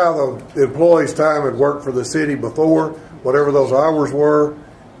ever how the employee's time had worked for the city before, whatever those hours were,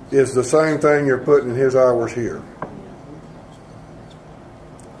 is the same thing you're putting in his hours here.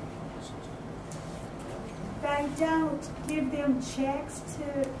 They don't give them checks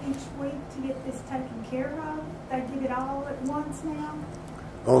to each week to get this taken care of. They give it all at once now.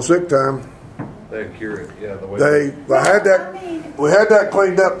 On sick time. They cure it, yeah. The way We had that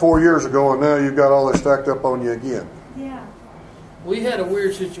cleaned up 4 years ago, and now you've got all this stacked up on you again. Yeah. We had a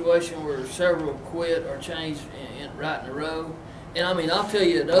weird situation where several quit or changed right in a row. And I mean, I'll tell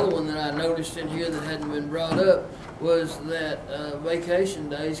you another one that I noticed in here that hadn't been brought up was that vacation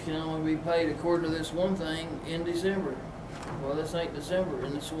days can only be paid according to this one thing in December. Well, this ain't December,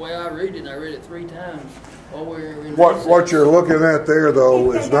 and it's the way I read it. And I read it 3 times while we were in What you're looking at there,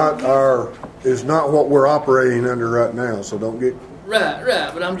 though, is not what we're operating under right now. So don't get Right,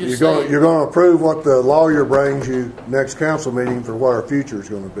 but I'm just You're saying. going to approve what the lawyer brings you next council meeting for what our future is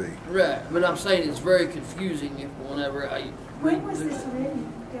going to be. Right, but I'm saying it's very confusing if whenever I When read was through this it.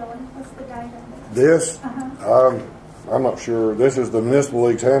 written, Dylan? What's the date of it? This, Uh-huh. I'm not sure. This is the municipal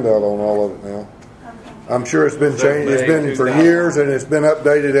league's handout on all of it now. Okay. I'm sure it's been That's changed. It's May been for 2000. years, and it's been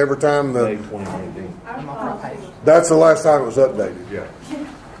updated every time. May 2019. That's the last time it was updated. Yeah.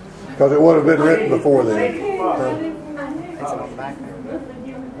 Because it would have been written before then.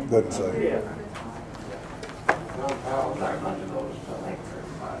 Doesn't say.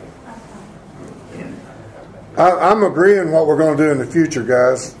 I'm agreeing what we're going to do in the future,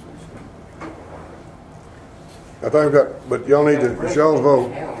 guys. I think that, but y'all need to, it's y'all's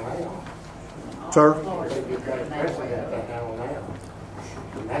vote. Sir?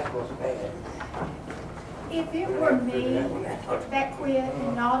 If it were me that quit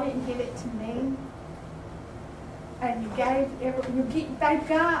and y'all didn't give it to me, and you gave, they've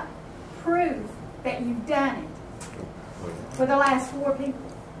got proof that you've done it for the last 4 people.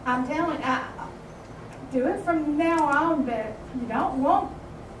 I'm telling you, do it from now on, but you don't want.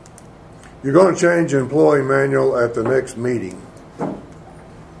 You're going to change the employee manual at the next meeting.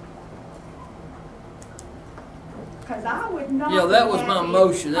 Because I would not. Yeah, that was my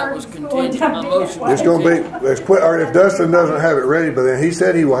motion. That was contingent. My motion was It's going to be, it's quick, or if Dustin doesn't have it ready, but then he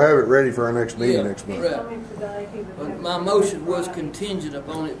said he will have it ready for our next meeting next month. Right. But my motion was contingent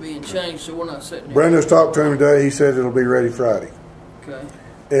upon it being changed, so we're not sitting there. Brenda's talked to him today. He says it'll be ready Friday. Okay.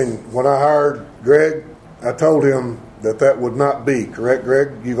 And when I hired Greg, I told him that would not be. Correct,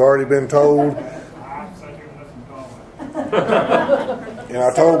 Greg? You've already been told. And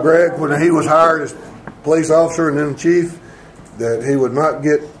I told Greg when he was hired as police officer and then chief that he would not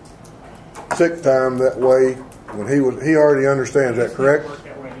get sick time that way when he already understands that, correct?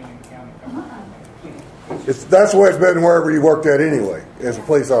 That's the way it's been wherever you worked at anyway, as a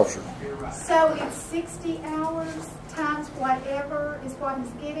police officer. So it's 60 hours times whatever is what he's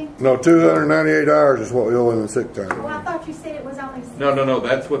getting? No, 298 hours is what we owe him in sick time. Well, I thought you said it was only 60. No,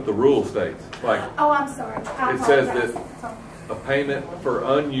 that's what the rule states. Like, Oh, I'm sorry. I it says apologize. that a payment for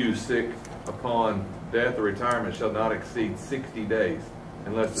unused sick upon death or retirement shall not exceed 60 days.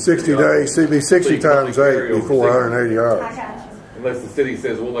 Unless the 60 city days, see, be 60 so you can only times carry 8 over before 60. 180 hours. I got you. Unless the city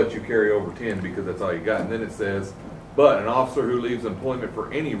says, we'll let you carry over 10 because that's all you got. And then it says, but an officer who leaves employment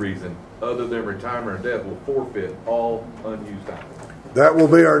for any reason other than retirement or death will forfeit all unused time. That will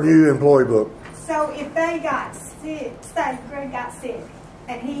be our new employee book. So if they got sick, say Greg got sick,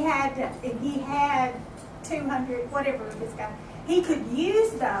 and he had 200, whatever this guy, he could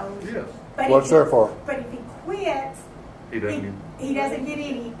use those. Yes. But What's there for? But if he quits, He doesn't. he doesn't get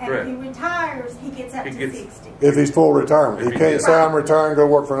any, and Correct. if he retires, he gets up to 60. If he's full retirement. He can't say I'm retiring and go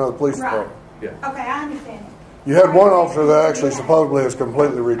work for another police Right. department. Yeah. Okay, I understand it. You had one officer that actually supposedly is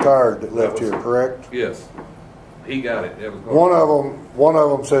completely retired that left here, correct? Yes. He got it. That was One of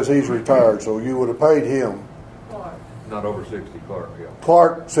them says he's retired, so you would have paid him. not over 60, Clark. Yeah.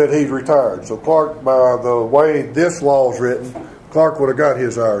 Clark said he's retired. So Clark, by the way this law is written, Clark would have got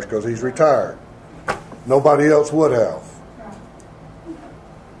his hours because he's retired. Nobody else would have.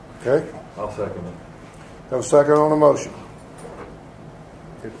 Okay? I'll second it. Have a second on the motion.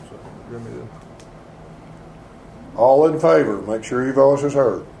 All in favor, make sure your voice is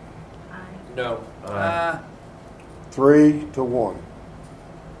heard. No. 3-1.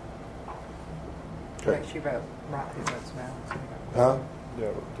 Okay. Makes you vote right who votes no. Huh? Yeah,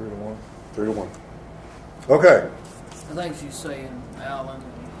 3-1. 3-1. Okay. I think she's saying Alan.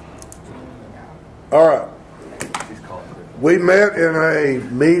 All right. She's calling it. We met in a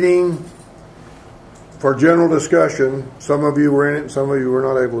meeting for general discussion. Some of you were in it, some of you were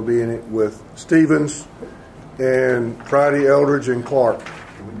not able to be in it, with Stevens and Friday, Eldridge, and Clark.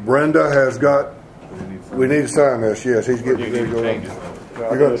 Brenda has got, we need to sign this, yes, he's getting ready to go on.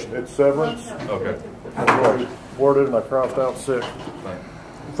 Now, it's severance. Okay. Worded and I crossed out 6.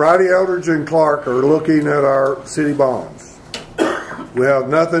 Friday, Eldridge, and Clark are looking at our city bonds. We have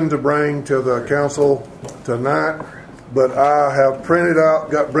nothing to bring to the council tonight, but I have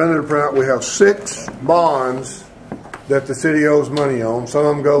got Brenda to print out, we have 6 bonds that the city owes money on. Some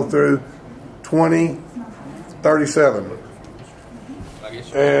of them go through 2037.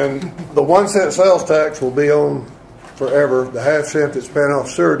 And the 1 cent sales tax will be on forever. The half cent that's paying off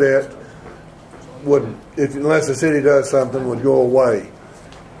sewer debt would, unless the city does something, would go away.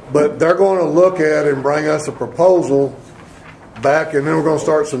 But they're going to look at and bring us a proposal back, and then we're going to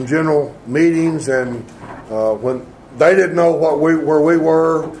start some general meetings. And when they didn't know where we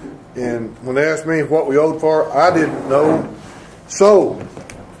were, and when they asked me what we owed for, I didn't know. So,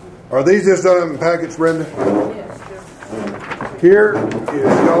 are these just done in packets, Brenda? Yes, Here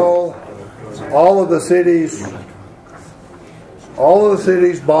is all of the city's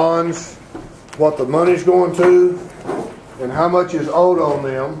bonds, what the money's going to, and how much is owed on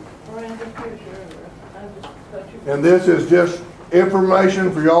them. And this is just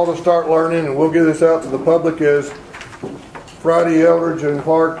information for y'all to start learning, and we'll get this out to the public as Friday Eldridge and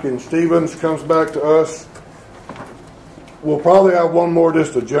Clark and Stevens comes back to us. We'll probably have one more,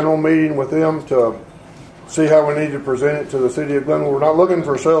 just a general meeting with them to see how we need to present it to the city of Glenwood. We're not looking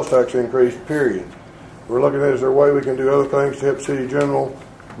for a sales tax increase, period. We're looking at is there a way we can do other things to help city general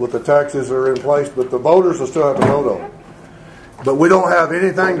with the taxes that are in place, but the voters will still have to vote on it. But we don't have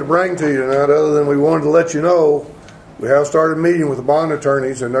anything to bring to you tonight other than we wanted to let you know we have started meeting with the bond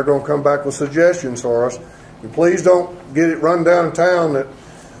attorneys, and they're going to come back with suggestions for us. And please don't get it run downtown that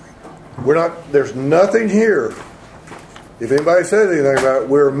there's nothing here. If anybody said anything about it,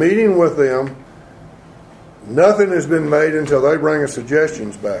 we're meeting with them. Nothing has been made until they bring us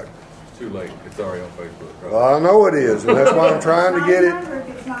suggestions back. It's too late. It's already on Facebook. Right? Well, I know it is, and that's why I'm trying to get it.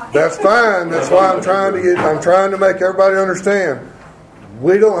 That's fine. That's why I'm trying to make everybody understand.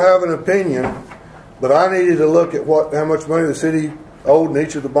 We don't have an opinion, but I needed to look at how much money the city owed in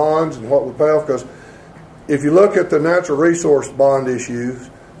each of the bonds and what we pay off. Because if you look at the natural resource bond issues,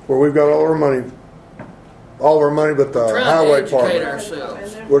 where we've got all of our money but the highway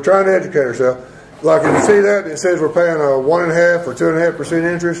part. We're trying to educate ourselves. Like if you see that, it says we're paying a 1.5% or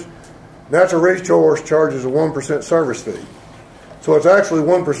 2.5% interest. Natural Resource charges a 1% service fee. So it's actually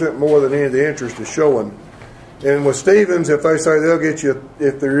 1% more than any of the interest is showing. And with Stevens, if they say they'll get you,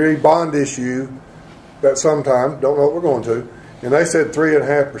 if they bond issue at some time, don't know what we're going to, and they said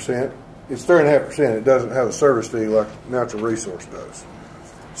 3.5%, it's 3.5%. It doesn't have a service fee like Natural Resource does.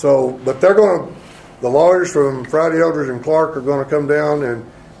 So, but they're going to, the lawyers from Friday Eldridge and Clark are going to come down,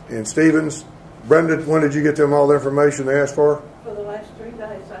 and Stevens. Brenda, when did you get them all the information they asked for? For the last 3 days,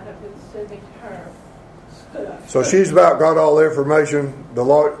 I have been sending her stuff. So she's about got all the information.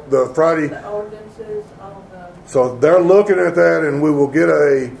 The Friday. The ordinances, all the. So they're looking at that, and we will get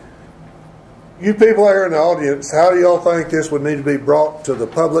you people here in the audience, how do y'all think this would need to be brought to the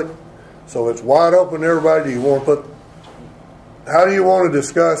public so it's wide open to everybody? Do you want to how do you want to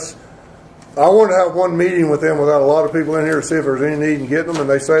discuss? I want to have one meeting with them without a lot of people in here to see if there's any need in getting them, and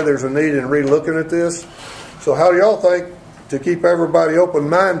they say there's a need in re-looking at this. So how do y'all think to keep everybody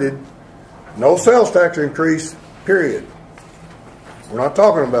open-minded? No sales tax increase, period. We're not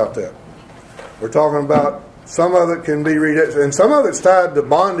talking about that. We're talking about some of it can be and some of it's tied to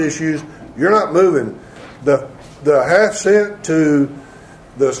bond issues. You're not moving. The half cent to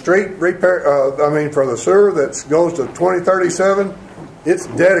the street repair, for the sewer that goes to 2037, it's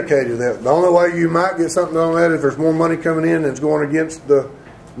dedicated to that. The only way you might get something on that if there's more money coming in that's going against the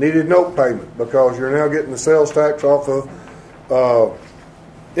needed note payment, because you're now getting the sales tax off of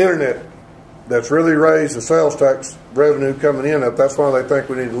internet. That's really raised the sales tax revenue coming in up. That's why they think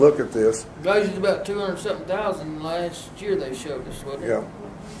we need to look at this. Raised about 200-something last year. They showed us, wasn't it?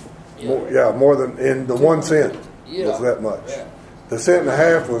 Yeah. More than in the 1 cent was that much. Yeah. The cent and a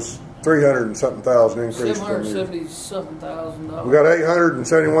half was 300 and something thousand increase. $770-something thousand. We got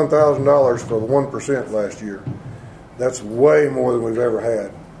 $871,000 for the 1% last year. That's way more than we've ever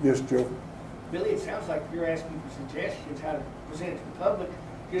had. Yes, Joe. Billy, it sounds like you're asking for suggestions how to present it to the public.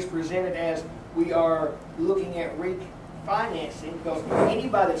 Just present it as we are looking at refinancing, because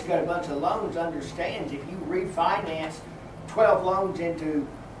anybody that's got a bunch of loans understands if you refinance 12 loans into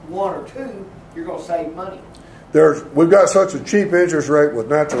 1 or 2, you're going to save money. We've got such a cheap interest rate with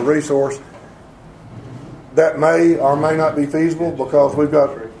Natural Resource that may or may not be feasible, because we've got,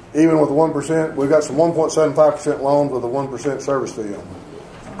 even with the 1%, we've got some 1.75% loans with a 1% service fee on them.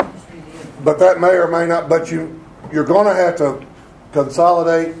 But that may or may not, but you're going to have to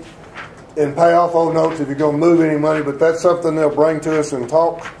consolidate and pay off old notes if you're going to move any money, but that's something they'll bring to us and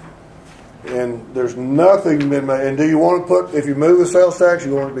talk. And there's nothing been made. And do you want to put, if you move the sales tax,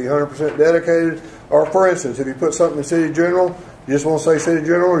 you want it to be 100% dedicated? Or for instance, if you put something in city general, you just want to say city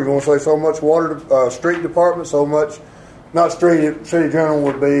general, or you want to say so much water, street department, so much, not street, city general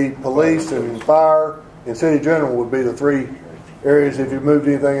would be police and fire, and city general would be the 3 areas if you moved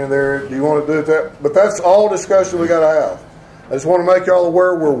anything in there. Do you want to do that? But that's all discussion we got to have. I just want to make y'all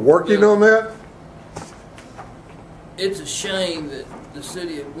aware we're working on that. It's a shame that the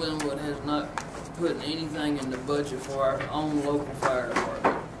city of Glenwood has not put anything in the budget for our own local fire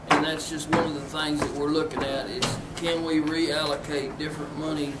department. And that's just one of the things that we're looking at is, can we reallocate different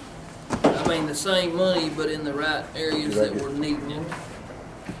money? I mean, the same money, but in the right areas that we're needing it.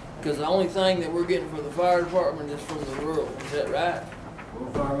 Because the only thing that we're getting for the fire department is from the rural. Is that right?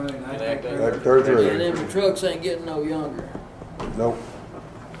 Rural firemen, and then the trucks ain't getting no younger. Nope.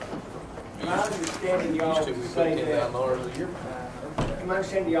 My understanding y'all Used to, we say put that, $10,000 a year. my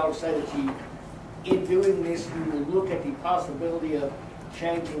understanding y'all say that you, in doing this, you will look at the possibility of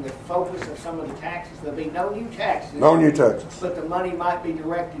changing the focus of some of the taxes. There'll be no new taxes. No new taxes. But the money might be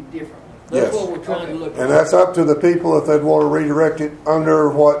directed differently. That's Yes. what we're trying to look at. And that's up to the people if they'd want to redirect it under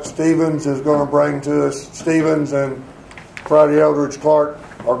what Stevens is going to bring to us. Stevens and Friday Eldridge Clark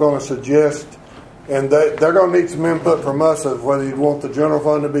are going to suggest, and they're going to need some input from us of whether you'd want the general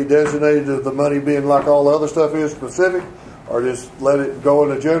fund to be designated as the money being like all the other stuff is specific, or just let it go in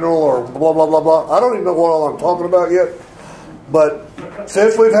the general, or blah, blah, blah, blah. I don't even know what all I'm talking about yet. But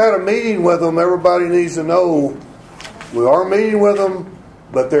since we've had a meeting with them, everybody needs to know we are meeting with them,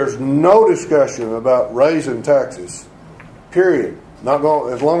 but there's no discussion about raising taxes. Period. Not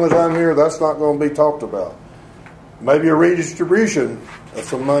going. As long as I'm here, that's not going to be talked about. Maybe a redistribution of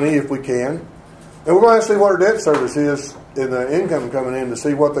some money if we can. And we're going to see what our debt service is in the income coming in to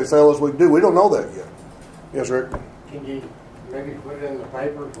see what they sell us we do. We don't know that yet. Yes, Rick? Can you maybe put it in the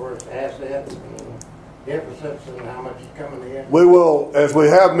papers where it's assets and deficits and how much is coming in? We will, as we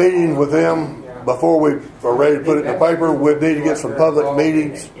have meetings with them, before we are ready to put it in the paper, we'd need to get some public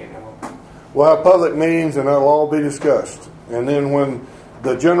meetings. We'll have public meetings and that'll all be discussed. And then when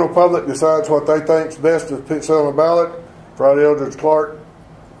the general public decides what they think's best to put on the ballot, Friday Eldridge Clark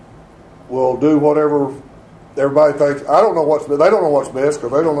will do whatever everybody thinks. I don't know what's best. They don't know what's best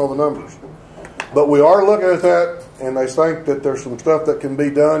because they don't know the numbers. But we are looking at that, and they think that there's some stuff that can be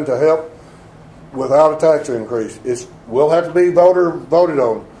done to help without a tax increase. It will have to be voted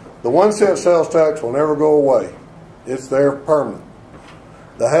on. The 1 cent sales tax will never go away. It's there permanent.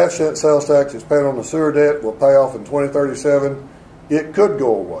 The half-cent sales tax that's paid on the sewer debt will pay off in 2037. It could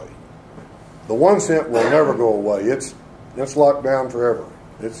go away. The 1 cent will never go away. It's locked down forever.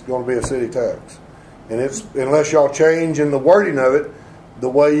 It's going to be a city tax. And it's, unless y'all change in the wording of it, the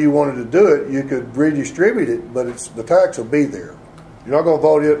way you wanted to do it, you could redistribute it, but the tax will be there. You're not going to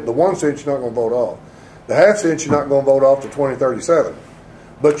vote it. The 1 cent you're not going to vote off. The half cent you're not going to vote off to 2037.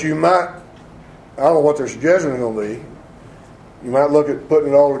 But you might, I don't know what their suggestion is going to be. You might look at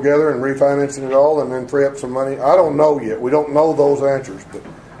putting it all together and refinancing it all and then free up some money. I don't know yet. We don't know those answers. But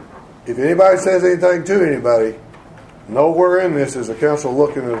if anybody says anything to anybody, nowhere in this is the council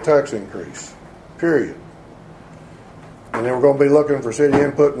looking at a tax increase. Period. And then we're going to be looking for city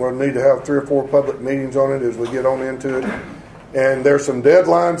input, and we'll need to have 3 or 4 public meetings on it as we get on into it. And there's some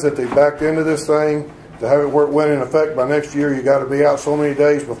deadlines that they backed into this thing to have it where it went in effect by next year. You got to be out so many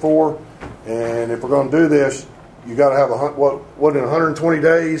days before. And if we're going to do this, you got to have in 120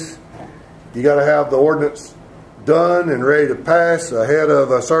 days, you got to have the ordinance done and ready to pass ahead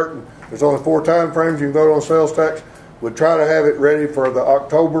of a certain. There's only 4 time frames you can vote on sales tax. We'd try to have it ready for the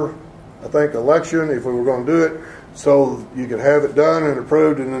October, I think, election if we were going to do it, so you could have it done and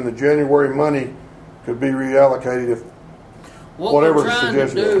approved, and then the January money could be reallocated if whatever what we're trying to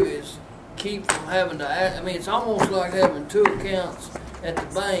suggested. do is keep from having to. I mean, it's almost like having 2 accounts at the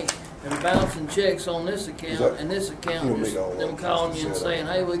bank and bouncing checks on this account and this account, just them calling you and saying,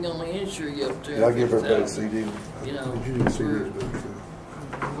 "Hey, we're going to insure you up to." Yeah, I give everybody a CD. You know, Did you do CDs?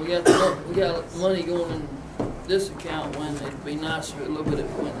 we got money going in this account when it'd be nicer a little bit if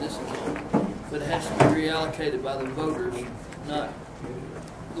it went in this account, but it has to be reallocated by the voters, not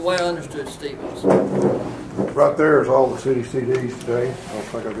the way I understood Stevens. Right there is all the city CDs today. I don't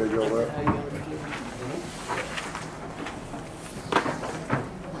think I gave you all that. How you understood?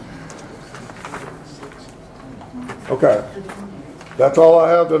 Okay. That's all I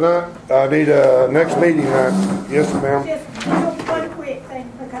have tonight. I need a next meeting night. Yes, ma'am. Just one quick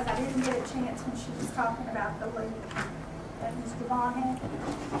thing, because I didn't get a chance when she was talking about the leak that Mr. Vaughn had.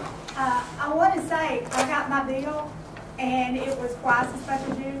 I want to say, I got my bill, and it was twice as much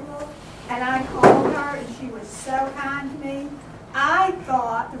as usual, and I called her, and she was so kind to me. I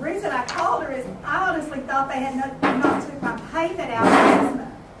thought, the reason I called her is, I honestly thought they had not took my payment out last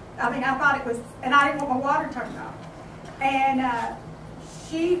month. I mean, I thought it was, and I didn't want my water turned off. And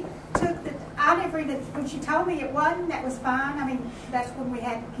she took I never even, when she told me it wasn't, that was fine. I mean, that's when we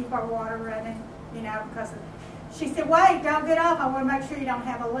had to keep our water running, you know, because she said, wait, don't get off. I want to make sure you don't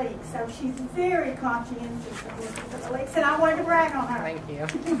have a leak. So she's very conscientious of looking for the leaks, and I wanted to brag on her. Thank you.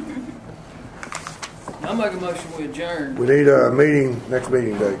 I make a motion we adjourn. We need a meeting, next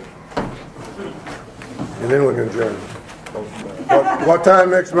meeting date. And then we can adjourn. What time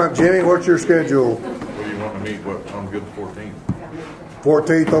next month, Jenny? What's your schedule? What do you want to meet? I'm good the 14th.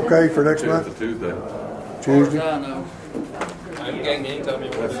 14th, okay, for next It's month? a Tuesday. Tuesday? I know. I'm game anytime you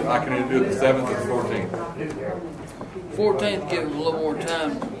want. I can either do it the 7th or the 14th. 14th, give them a little more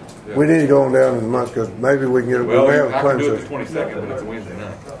time We need to go on down in the month, because maybe we can get, Well, we have a I can plan do it the session. 22nd, but it's a Wednesday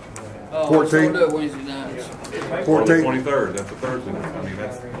night. Oh, 14th? let's do it Wednesday nights. Or the 14th? 23rd, that's a Thursday night. I mean,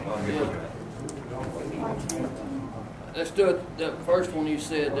 that's, I'm good looking at. Let's do it, the first one you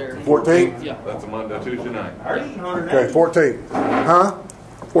said there. 14th? Yeah. That's a Monday, Tuesday night. Okay, 14th. Huh?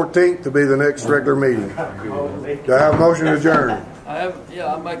 14th to be the next regular meeting. Do I have a motion to adjourn?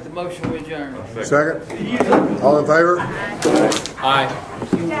 I'll make the motion we adjourn. Second? All in favor? Aye.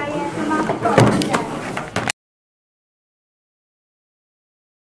 Diane, come on.